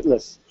 and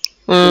effortless.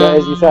 You know,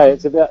 as you say,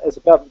 it's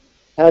about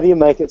how do you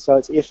make it so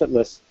it's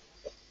effortless.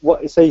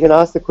 So you can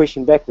ask the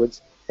question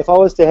backwards. If I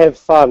was to have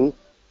fun,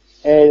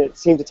 and it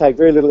seemed to take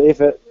very little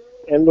effort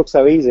and look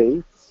so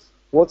easy,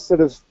 what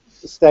sort of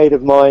state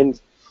of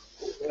mind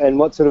and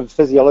what sort of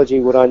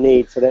physiology would I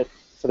need for that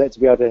to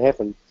be able to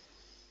happen?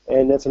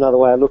 And that's another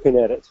way of looking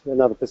at it,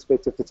 another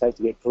perspective to take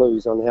to get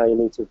clues on how you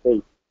need to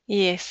be.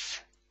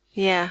 Yes.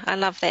 Yeah, I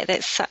love that.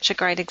 That's such a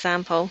great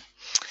example.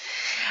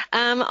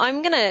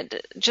 I'm going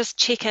to just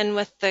check in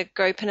with the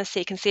group in a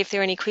sec and see if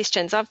there are any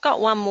questions. I've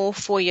got one more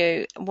for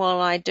you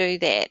while I do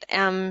that.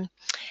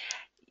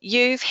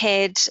 You've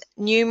had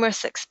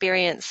numerous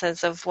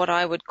experiences of what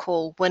I would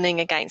call winning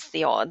against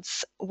the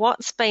odds.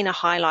 What's been a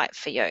highlight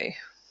for you?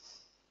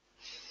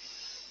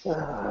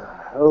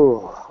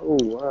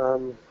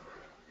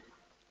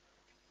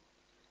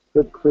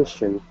 Good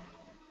question.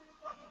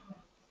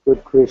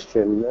 I've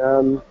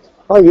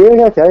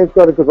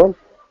got a good one.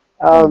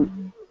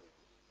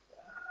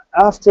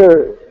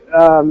 After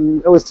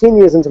it was 10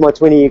 years into my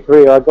 20-year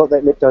career, I got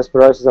that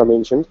leptospirosis I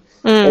mentioned.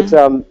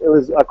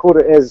 I caught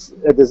it as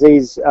a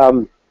disease.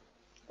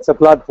 It's a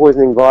blood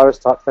poisoning virus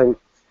type thing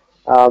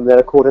that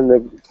I caught in the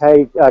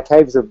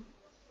caves of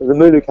the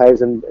Mulu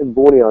caves in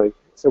Borneo.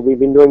 So we've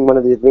been doing one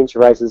of the adventure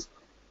races.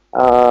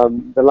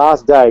 The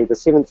last day, the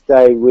 7th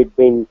day, we'd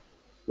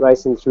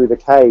racing through the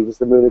caves,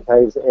 the Moona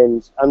Caves,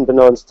 and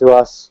unbeknownst to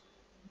us,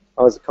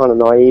 I was kind of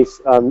naive.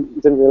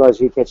 Didn't realise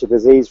you catch a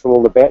disease from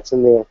all the bats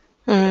in there.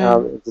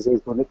 A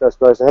disease called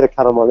leptospirosis. I had a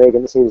cut on my leg,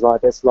 and it seems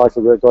like that's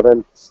likely where it got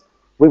in.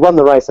 We won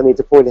the race, I need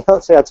to point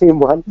out, so our team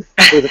won.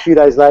 It was a few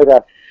days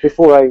later,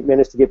 before I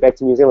managed to get back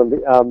to New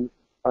Zealand.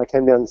 I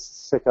came down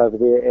sick over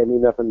there and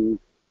ended up in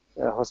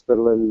a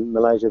hospital in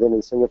Malaysia, then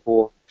in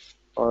Singapore,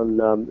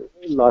 on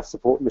life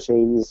support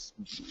machines,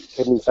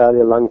 kidney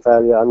failure, lung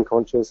failure,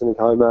 unconscious, in a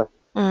coma.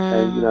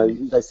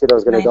 And, they said I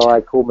was going to die.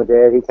 I called my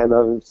dad, he came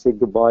over and said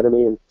goodbye to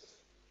me, and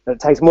it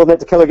takes more than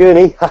that to kill a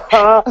gurney.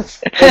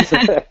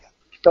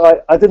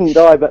 So I didn't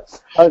die,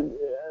 but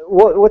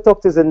what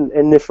doctors and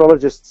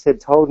nephrologists had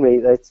told me,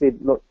 they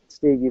said, look,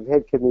 Steve, you've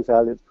had kidney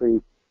failure. It's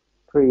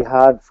pretty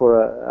hard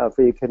for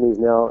your kidneys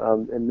now,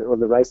 and or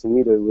the racing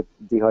you do with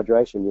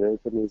dehydration. Your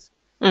kidneys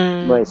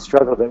may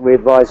struggle. But we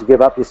advise you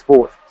give up your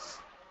sport,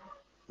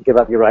 give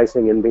up your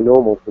racing, and be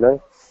normal.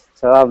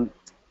 So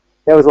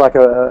that was like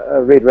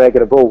a red rag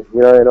at a bull.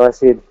 And I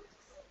said,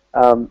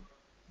 I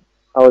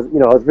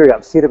was very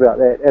upset about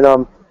that, and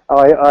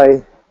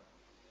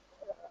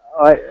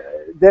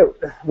that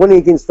winning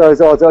against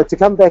those odds, to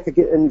come back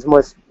into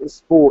my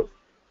sport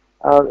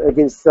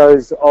against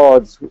those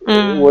odds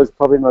was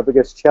probably my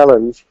biggest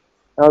challenge.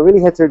 I really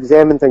had to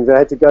examine things. I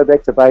had to go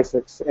back to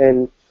basics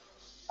and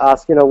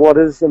ask, what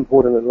is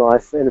important in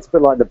life. And it's a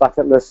bit like the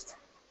bucket list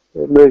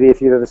movie,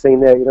 if you've ever seen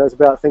that. It's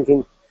about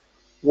thinking,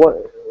 what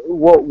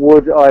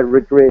would I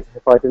regret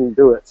if I didn't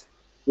do it?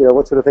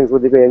 What sort of things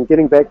would there be? And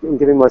getting back and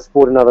giving my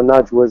sport another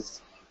nudge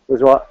was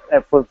right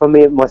for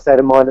me. My state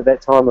of mind at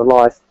that time of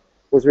life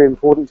was very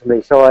important to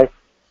me. So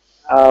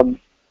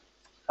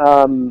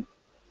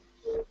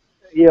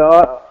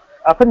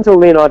up until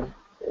then, I'd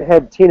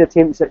had 10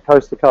 attempts at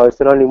coast to coast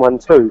and only won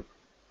 2.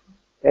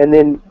 And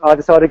then I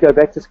decided to go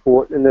back to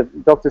sport, and the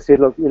doctor said,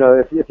 look,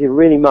 if you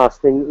really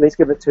must, then let's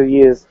give it 2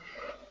 years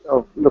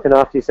of looking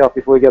after yourself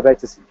before you go back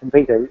to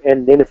competing.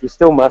 And then if you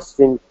still must,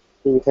 then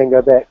you can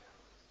go back.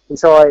 And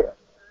so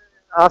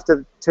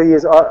after 2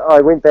 years, I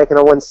went back and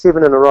I won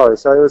 7 in a row.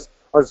 So I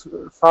was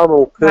far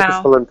more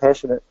purposeful and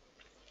passionate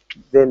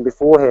than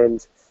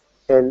beforehand.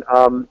 And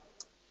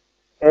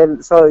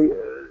so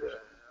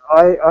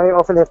I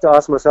often have to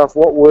ask myself,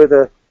 what was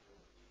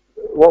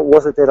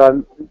it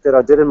that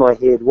I did in my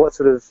head? What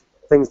sort of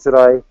things did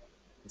I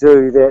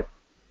do that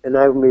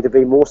enabled me to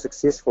be more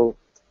successful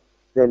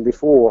than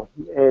before?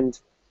 And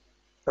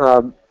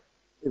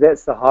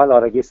that's the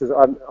highlight, I guess, is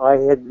I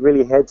had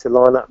really had to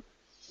line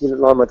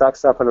my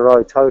ducks up in a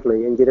row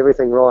totally and get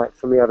everything right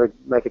for me to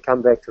make a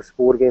comeback to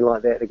sport again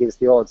like that against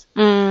the odds.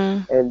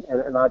 And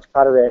a large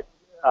part of that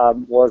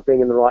was being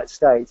in the right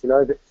state.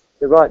 The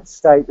right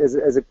state is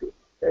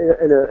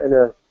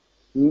in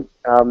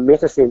a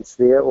meta sense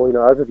there, or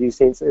overview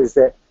sense, is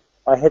that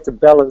I had to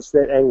balance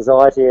that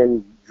anxiety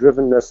and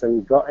drivenness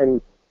and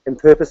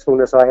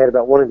purposefulness I had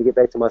about wanting to get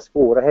back to my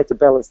sport. I had to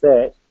balance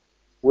that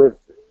with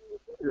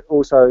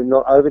also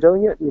not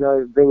overdoing it,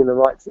 being in the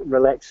right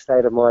relaxed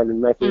state of mind and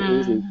making it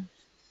easy.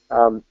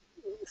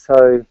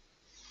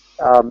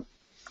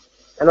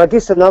 And I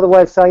guess another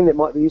way of saying that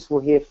might be useful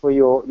here for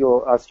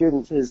your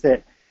students is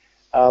that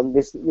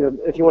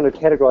if you want to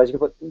categorize,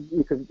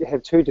 you could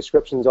have 2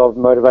 descriptions of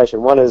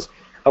motivation. One is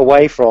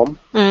away from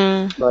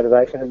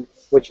motivation,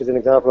 which is an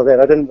example of that.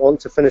 I didn't want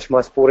to finish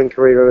my sporting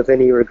career with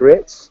any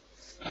regrets.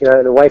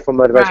 And away from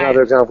motivation,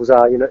 other examples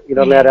are, you're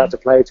not allowed out to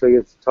play until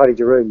you've tidied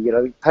your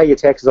room. Pay your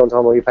taxes on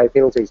time or you pay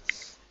penalties.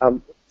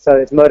 So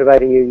it's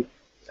motivating you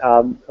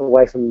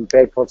away from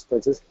bad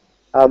consequences.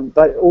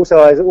 But also,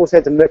 I also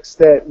had to mix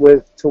that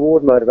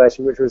toward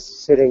motivation, which was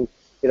setting,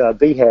 a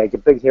BHAG, a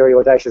big, hairy,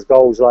 audacious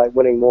goals like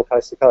winning more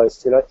coast to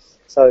coast.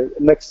 So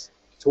mix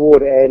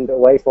toward and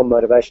away from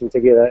motivation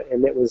together,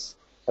 and that was,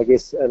 I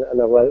guess,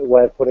 another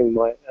way of putting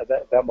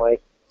about my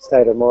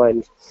state of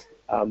mind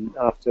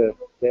after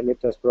that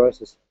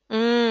leptospirosis.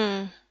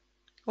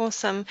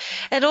 Awesome.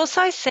 It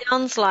also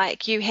sounds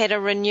like you had a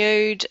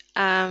renewed,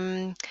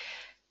 like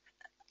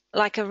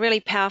a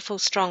really powerful,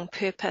 strong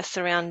purpose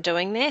around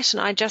doing that.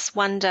 And I just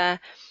wonder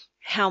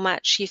how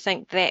much you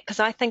think that, because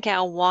I think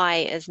our why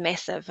is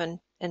massive in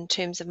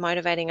terms of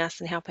motivating us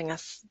and helping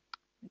us,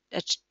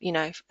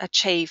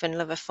 achieve and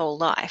live a full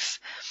life.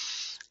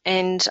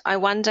 And I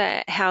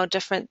wonder how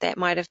different that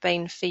might have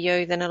been for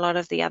you than a lot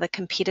of the other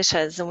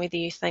competitors, and whether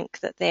you think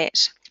that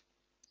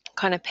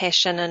kind of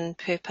passion and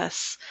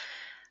purpose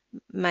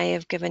may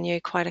have given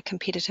you quite a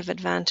competitive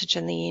advantage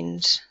in the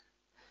end.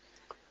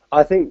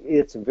 I think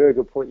it's a very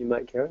good point you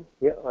make, Karen.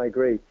 Yeah, I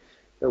agree.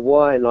 The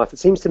why in life, it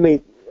seems to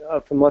me,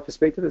 from my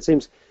perspective, it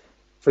seems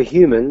for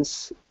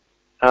humans,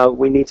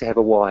 we need to have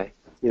a why.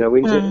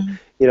 We need to,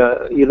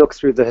 you look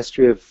through the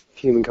history of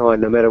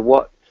humankind, no matter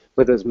what,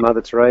 whether it's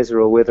Mother Teresa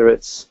or whether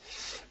it's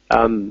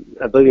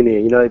a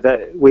billionaire,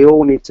 that we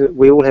all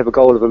have a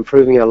goal of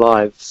improving our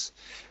lives,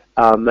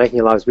 making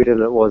our lives better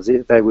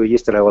than they were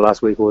yesterday or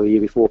last week or the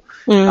year before,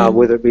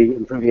 whether it be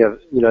improving our,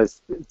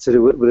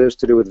 whether it's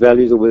to do with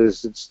values or whether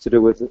it's to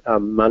do with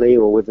money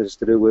or whether it's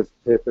to do with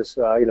purpose,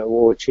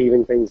 or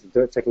achieving things,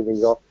 ticking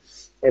things off.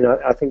 And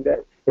I think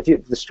that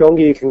the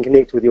stronger you can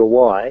connect with your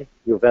why,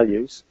 your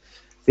values,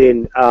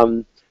 then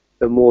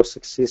the more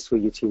successful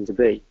you tend to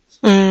be.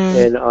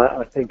 And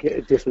I think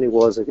it definitely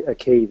was a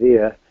key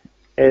there.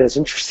 And it's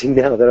interesting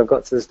now that I've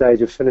got to the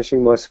stage of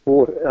finishing my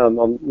sport. I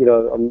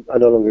no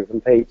longer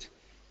compete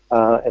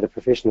at a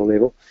professional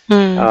level.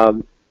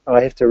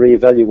 I have to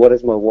reevaluate what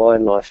is my why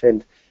in life,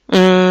 and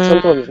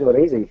sometimes it's not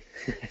easy.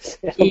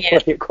 I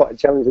find it quite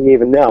challenging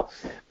even now.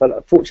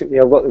 But fortunately,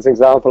 I've got this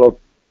example of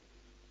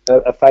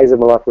a phase of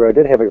my life where I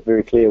did have a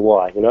very clear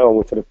why. I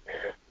wanted to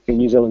be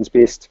New Zealand's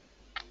best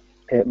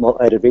at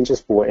adventure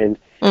sport, and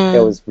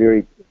that was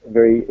very,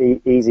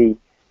 very easy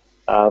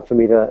for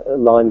me to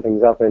line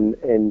things up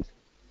and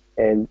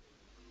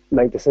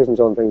make decisions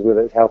on things,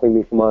 whether it's helping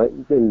me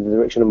in the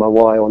direction of my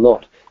why or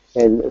not.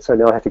 And so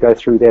now I have to go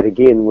through that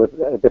again with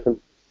a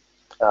different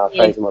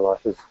phase of my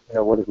life. Is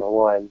what is my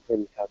why,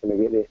 and how can I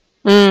get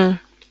there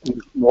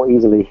more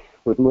easily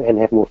and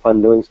have more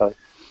fun doing so.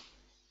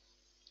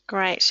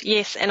 Great.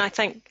 Yes, and I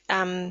think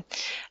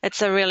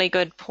it's a really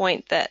good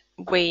point that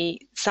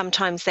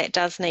sometimes that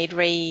does need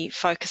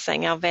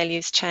refocusing. Our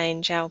values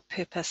change, our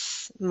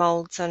purpose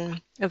molds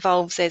and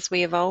evolves as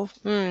we evolve.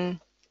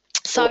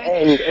 So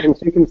and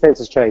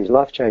circumstances change,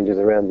 life changes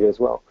around you as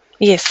well.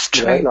 Yes,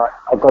 true. Like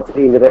I've got to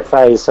the end of that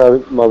phase,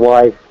 so my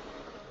why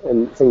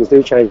and things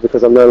do change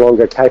because I'm no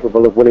longer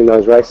capable of winning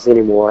those races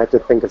anymore. I have to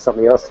think of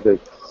something else to do,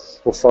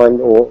 or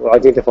find or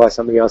identify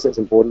something else that's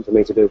important for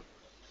me to do.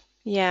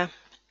 Yeah.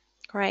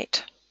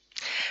 Great.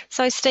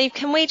 So, Steve,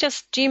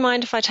 do you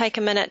mind if I take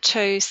a minute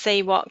to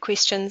see what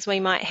questions we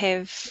might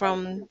have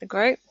from the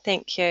group?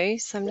 Thank you.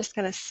 So I'm just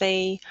going to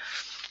see.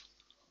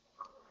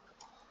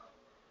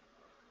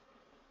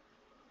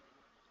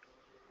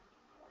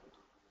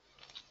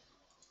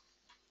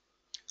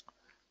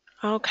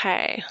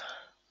 Okay.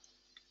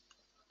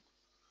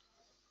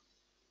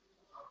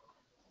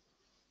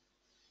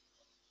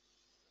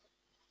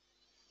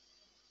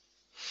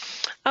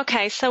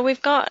 Okay, so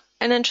we've got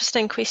an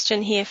interesting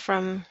question here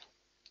from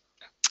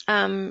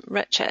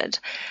Richard.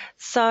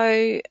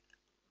 So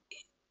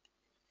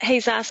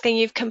he's asking,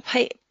 you've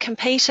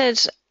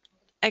competed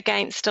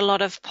against a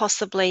lot of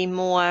possibly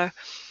more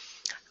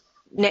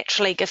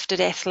naturally gifted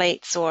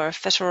athletes or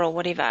fitter or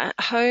whatever.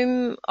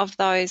 Whom of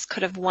those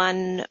could have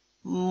won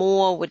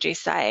more, would you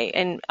say?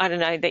 And I don't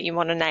know that you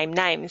want to name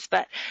names,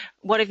 but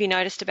what have you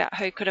noticed about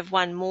who could have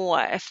won more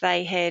if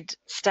they had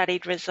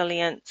studied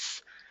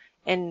resilience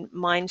and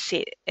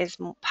mindset as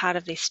part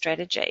of their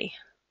strategy?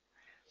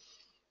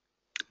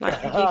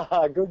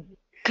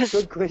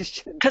 Good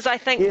question. Because I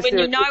think when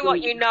you know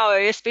what you know,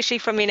 especially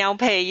from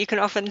NLP, you can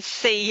often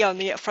see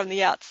from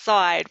the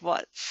outside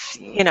what's,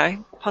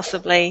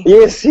 possibly.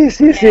 Yes,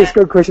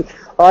 good question.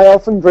 I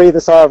often breathe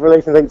a sigh of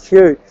relief and think,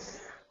 phew,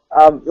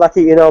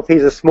 lucky NLP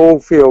is a small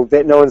field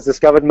that no one's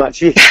discovered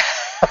much yet.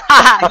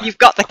 You've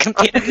got the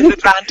competitive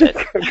advantage.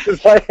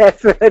 Because I have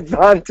the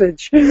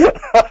advantage.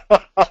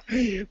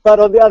 But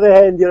on the other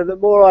hand, the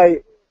more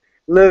I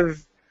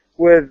live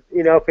with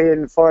NLP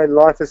and find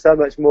life is so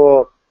much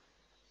more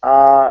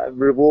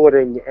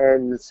rewarding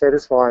and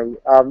satisfying,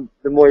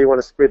 the more you want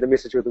to spread the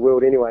message with the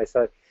world anyway.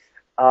 So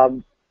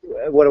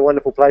what a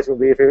wonderful place it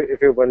would be if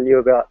everyone knew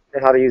about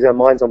how to use our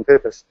minds on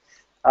purpose.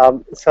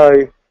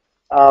 Through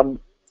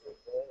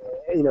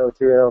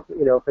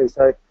NLP.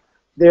 So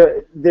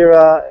there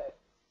are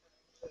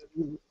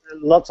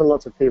lots and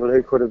lots of people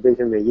who could have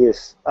beaten me,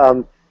 yes.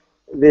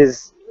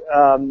 There's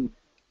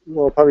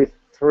probably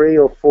 3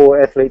 or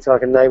 4 athletes I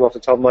can name off the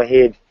top of my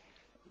head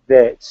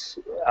that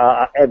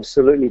are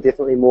absolutely,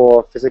 definitely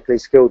more physically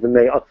skilled than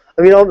me. I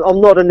mean,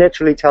 I'm not a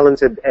naturally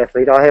talented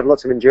athlete. I have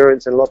lots of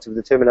endurance and lots of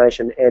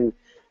determination and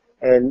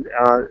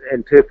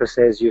purpose,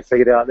 as you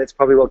figured out. That's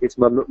probably what gets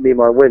me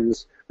my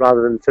wins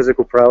rather than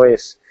physical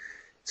prowess.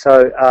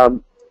 So,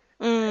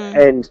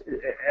 and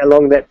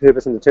along that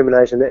purpose and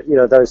determination, that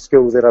those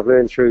skills that I've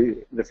learned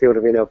through the field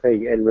of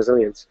NLP and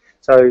resilience.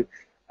 So,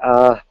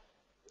 I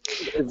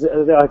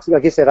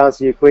guess that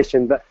answers your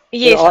question, but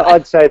yes,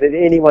 I'd say that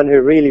anyone who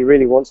really,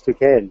 really wants to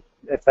can,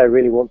 if they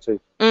really want to.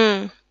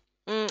 And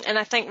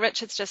I think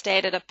Richard's just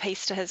added a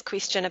piece to his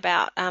question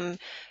about,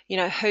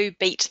 who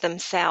beat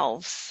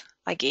themselves,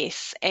 I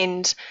guess.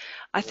 And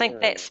I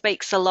think that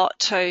speaks a lot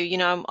to,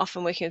 I'm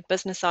often working with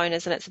business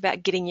owners, and it's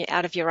about getting you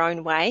out of your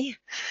own way.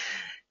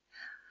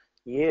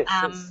 Yes,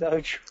 that's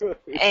so true.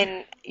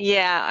 And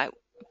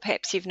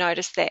perhaps you've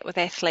noticed that with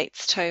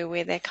athletes too,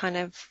 where they're kind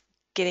of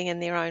getting in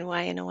their own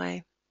way in a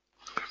way.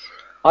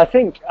 I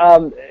think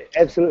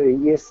absolutely,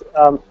 yes.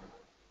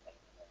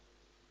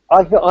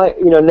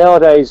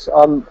 Nowadays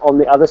I'm on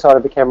the other side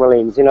of the camera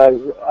lens.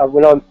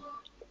 When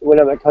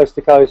I'm at coast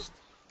to coast,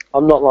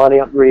 I'm not lining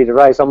up ready to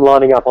race. I'm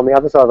lining up on the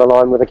other side of the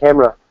line with a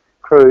camera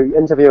crew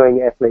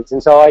interviewing athletes,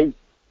 and so I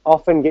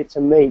often get to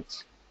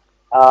meet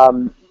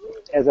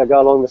as I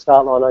go along the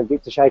start line. I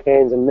get to shake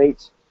hands and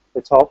meet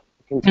the top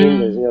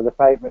contenders, the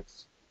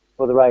favourites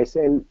for the race,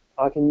 and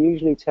I can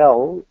usually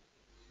tell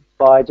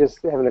by just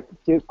having a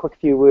quick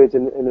few words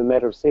in a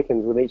matter of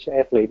seconds with each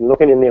athlete and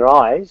looking in their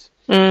eyes,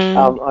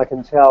 I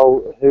can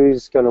tell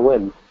who's going to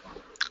win.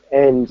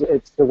 and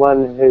it's the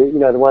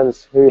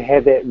ones who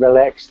have that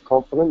relaxed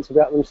confidence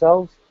about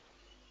themselves.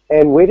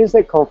 And where does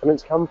that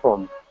confidence come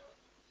from?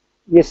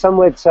 Yes, some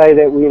would say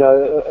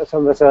that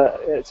some of us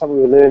it's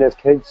something we learn as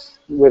kids,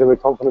 whether we're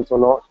confident or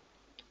not.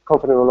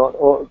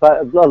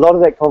 But a lot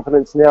of that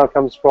confidence now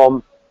comes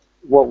from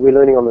what we're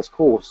learning on this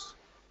course.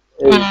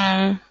 Is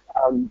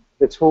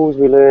the tools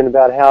we learn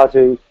about how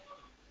to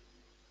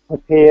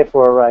prepare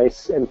for a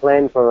race and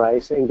plan for a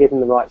race and get in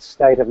the right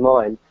state of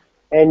mind.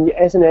 And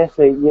as an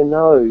athlete, you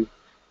know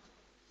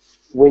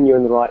when you're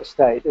in the right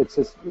state. It's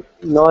this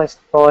nice,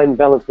 fine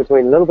balance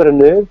between a little bit of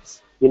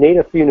nerves. You need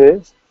a few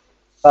nerves,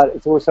 but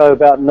it's also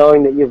about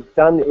knowing that you've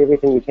done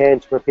everything you can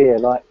to prepare.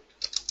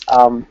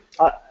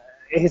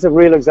 Here's a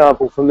real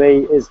example for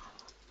me is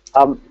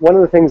one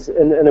of the things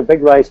in a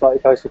big race like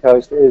the Coast to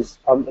Coast is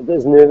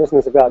there's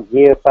nervousness about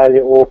gear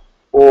failure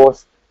or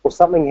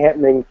something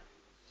happening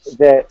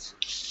that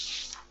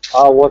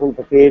I wasn't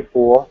prepared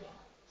for.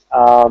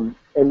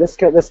 And this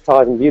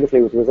ties in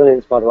beautifully with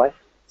resilience, by the way.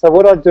 So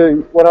what I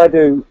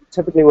do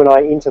typically when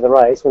I enter the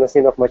race, when I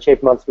send off my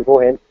check months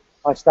beforehand,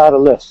 I start a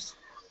list.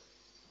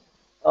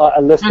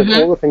 A list of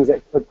all the things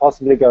that could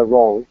possibly go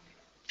wrong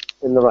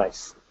in the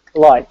race.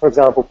 Like, for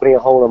example, putting a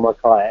hole in my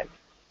kayak,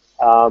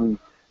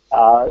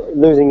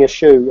 losing a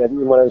shoe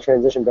in one of the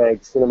transition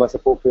bags, my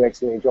support crew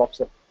accidentally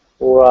drops it,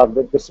 or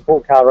the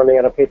support car running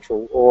out of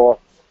petrol, or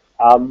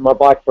my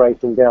bike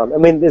breaking down. I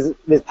mean,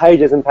 there's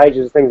pages and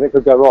pages of things that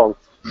could go wrong.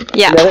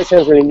 Yeah. Now that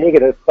sounds really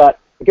negative, but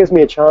it gives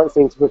me a chance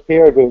then to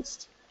prepare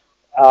against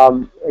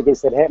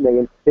that happening.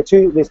 And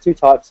there's two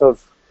types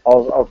of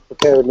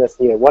preparedness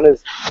here. One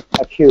is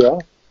a cure,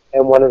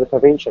 and one is a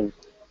prevention.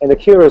 And the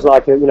cure is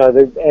like the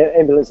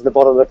ambulance at the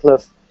bottom of the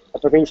cliff. A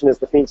prevention is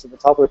the fence at the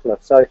top of the cliff.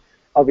 So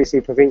obviously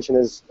prevention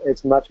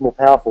it's much more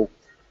powerful.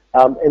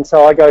 And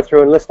so I go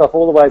through and list off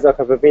all the ways I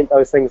can prevent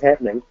those things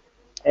happening,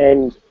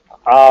 and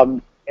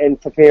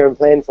prepare and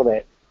plan for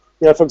that.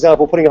 For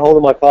example, putting a hole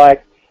in my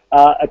kayak.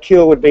 A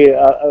cure would be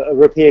a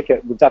repair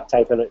kit with duct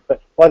tape in it,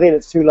 but by then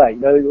it's too late.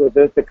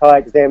 The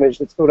kayak's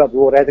damaged, it's filled up with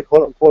water. I had to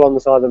call on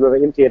the side of the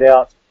river, empty it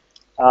out,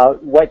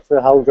 wait till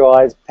the hull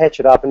dries, patch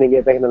it up, and then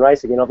get back in the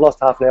race again. I've lost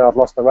half an hour, I've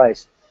lost the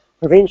race.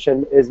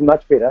 Prevention is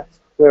much better,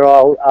 where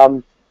I'll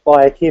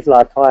buy a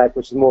Kevlar kayak,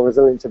 which is more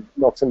resilient to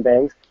knocks and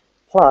bangs.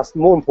 Plus,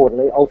 more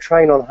importantly, I'll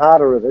train on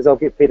harder rivers. I'll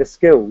get better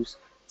skills,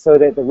 so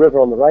that the river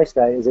on the race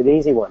day is an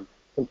easy one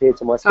compared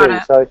to my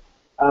skills.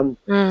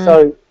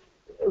 So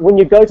when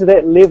you go to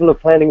that level of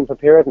planning and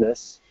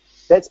preparedness,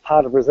 that's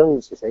part of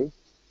resilience, you see.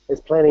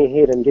 It's planning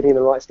ahead and getting in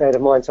the right state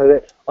of mind so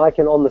that I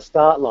can, on the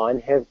start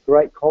line, have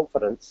great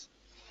confidence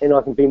and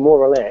I can be more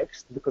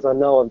relaxed because I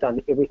know I've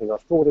done everything.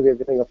 I've thought of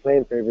everything, I've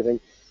planned for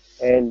everything,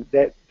 and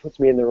that puts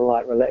me in the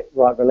right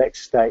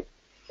relaxed state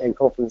and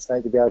confident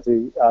state to be able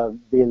to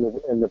be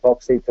in the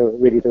box seat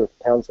ready to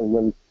pounce and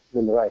win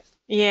the race.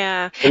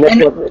 Yeah. And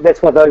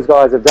that's what those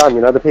guys have done,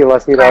 the people I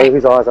see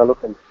whose eyes I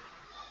look in.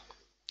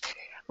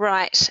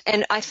 Right,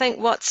 and I think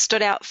what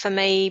stood out for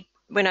me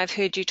when I've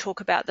heard you talk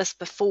about this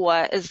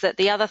before is that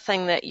the other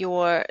thing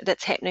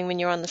that's happening when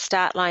you're on the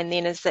start line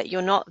then is that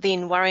you're not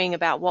then worrying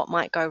about what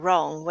might go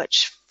wrong,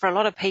 which for a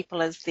lot of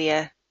people is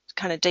their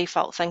kind of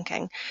default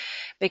thinking,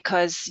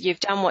 because you've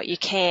done what you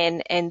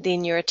can and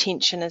then your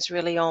attention is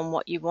really on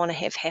what you want to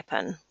have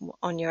happen,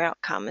 on your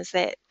outcome. Is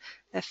that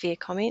a fair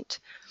comment?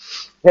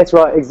 That's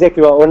right,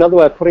 exactly right. Well, another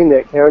way of putting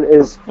that, Karen,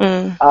 is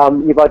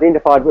you've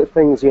identified what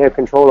things you have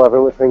control over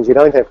and what things you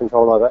don't have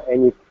control over,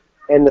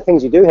 and the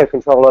things you do have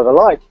control over,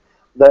 like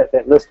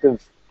that list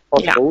of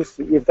possibles,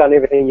 you've done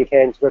everything you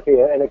can to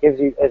prepare, and it gives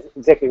you,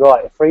 exactly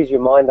right, it frees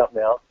your mind up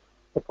now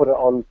to put it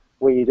on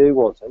where you do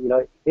want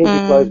it.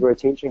 Energy flows where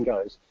attention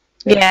goes.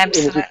 Yeah,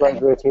 absolutely. Energy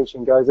flows where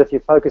attention goes. If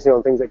you're focusing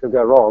on things that could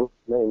go wrong,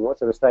 what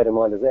sort of state of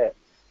mind is that?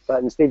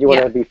 But instead you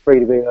want to be free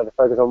to be able to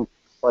focus on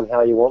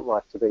how you want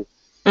life to be.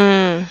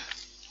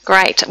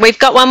 Great. We've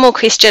got one more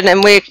question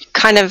and we're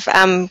kind of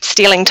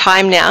stealing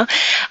time now.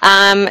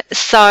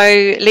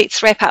 So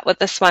let's wrap up with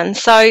this one.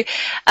 So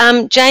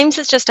James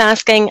is just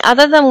asking,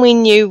 other than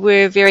when you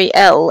were very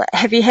ill,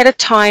 have you had a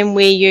time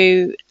where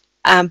you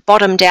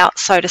bottomed out,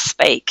 so to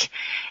speak?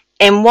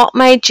 And what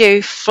made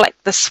you flick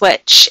the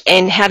switch,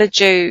 and how did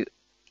you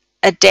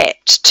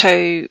adapt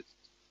to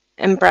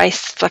embrace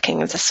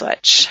flicking of the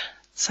switch,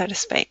 so to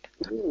speak?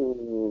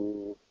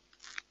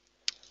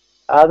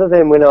 Other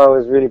than when I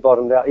was really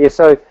bottomed out,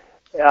 so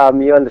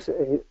you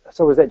understand.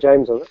 So was that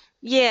James, was it?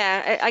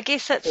 Yeah, I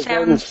guess it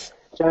sounds.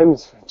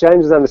 James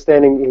is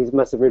understanding. He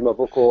must have read my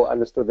book or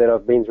understood that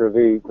I've been through a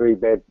very, very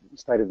bad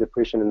state of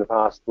depression in the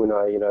past when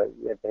I,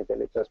 had that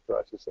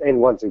leptospirosis, and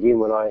once again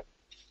when I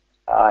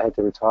had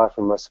to retire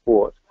from my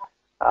sport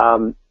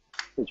due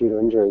to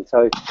injury.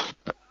 So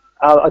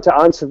to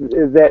answer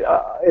that,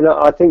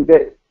 I think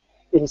that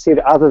he said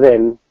other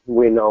than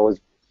when I was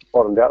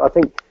bottomed out. I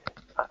think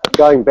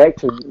going back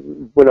to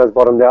when I was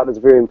bottomed out is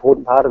a very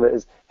important part of it.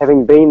 Is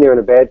having been there in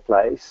a bad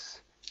place,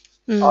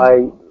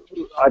 I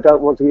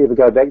don't want to ever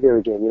go back there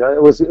again.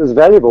 It was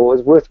valuable. It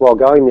was worthwhile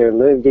going there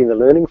and getting the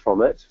learning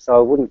from it. So I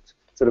wouldn't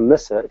sort of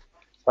miss it.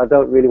 I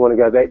don't really want to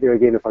go back there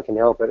again if I can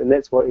help it. And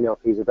that's what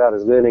NLP is about,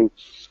 is learning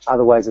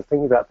other ways of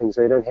thinking about things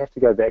so you don't have to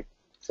go back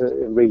to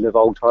relive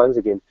old times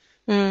again.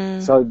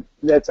 So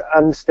that's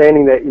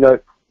understanding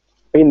that,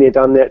 been there,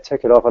 done that,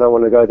 tick it off, I don't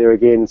want to go there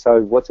again,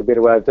 so what's a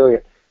better way of doing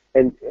it?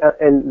 And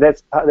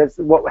that's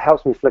what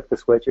helps me flick the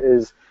switch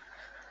is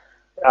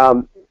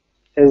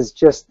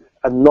just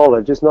a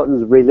knowledge. It's not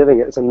reliving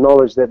it, it's a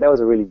knowledge that was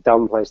a really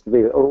dumb place to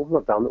be. Oh,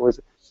 not dumb, it was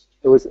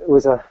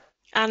a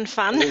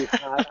unfun.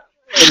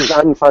 It was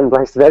an unfun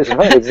place to be. That's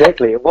right,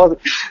 exactly. It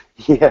wasn't.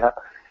 Yeah.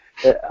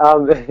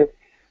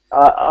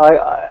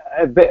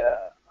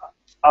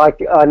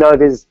 I know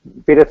there's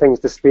better things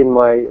to spend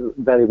my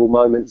valuable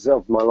moments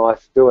of my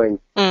life doing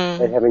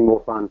and having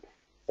more fun.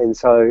 And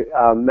so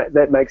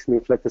that makes me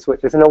flick the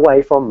switch. It's an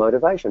away from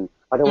motivation.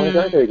 I don't want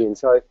to go there again.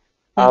 So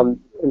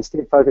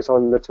instead focus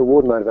on the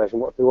toward motivation.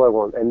 What do I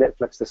want? And that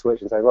flicks the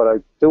switch and say,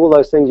 right, do all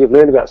those things you've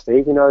learned about,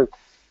 Steve.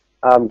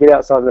 Get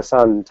outside in the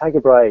sun, take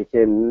a break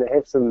and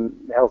have some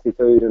healthy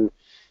food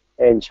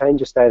and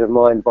change your state of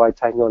mind by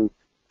taking on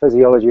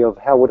physiology of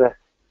how would a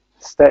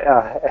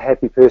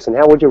happy person,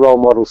 how would your role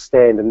model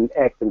stand and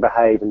act and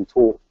behave and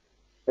talk,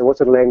 and what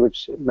sort of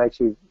language makes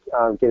you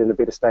get in a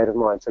better state of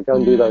mind. So go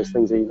and do those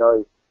things that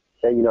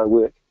you know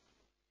work.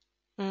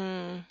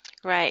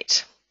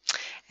 Great.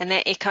 And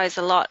that echoes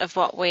a lot of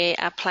what we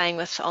are playing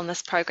with on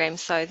this program,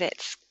 so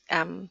that's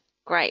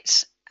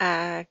great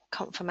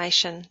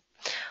confirmation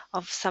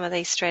of some of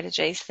these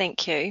strategies.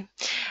 Thank you.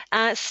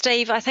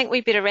 Steve, I think we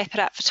better wrap it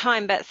up for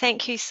time, but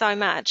thank you so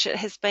much. It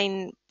has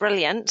been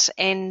brilliant,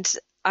 and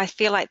I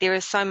feel like there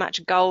is so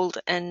much gold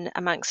in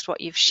amongst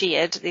what you've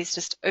shared. There's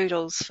just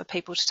oodles for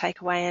people to take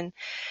away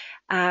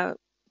and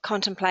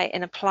contemplate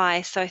and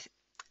apply. So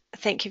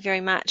thank you very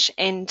much,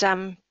 and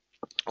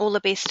all the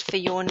best for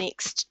your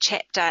next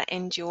chapter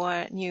and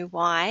your new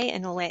why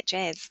and all that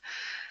jazz.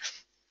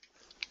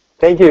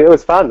 Thank you. It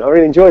was fun. I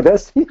really enjoyed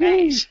this.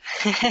 Great.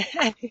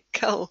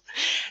 Cool.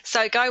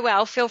 So go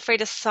well. Feel free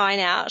to sign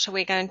out.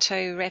 We're going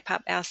to wrap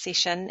up our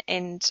session,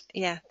 and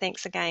yeah,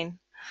 thanks again.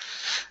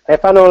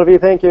 Have fun, all of you.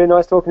 Thank you.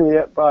 Nice talking to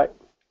you. Bye.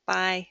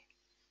 Bye.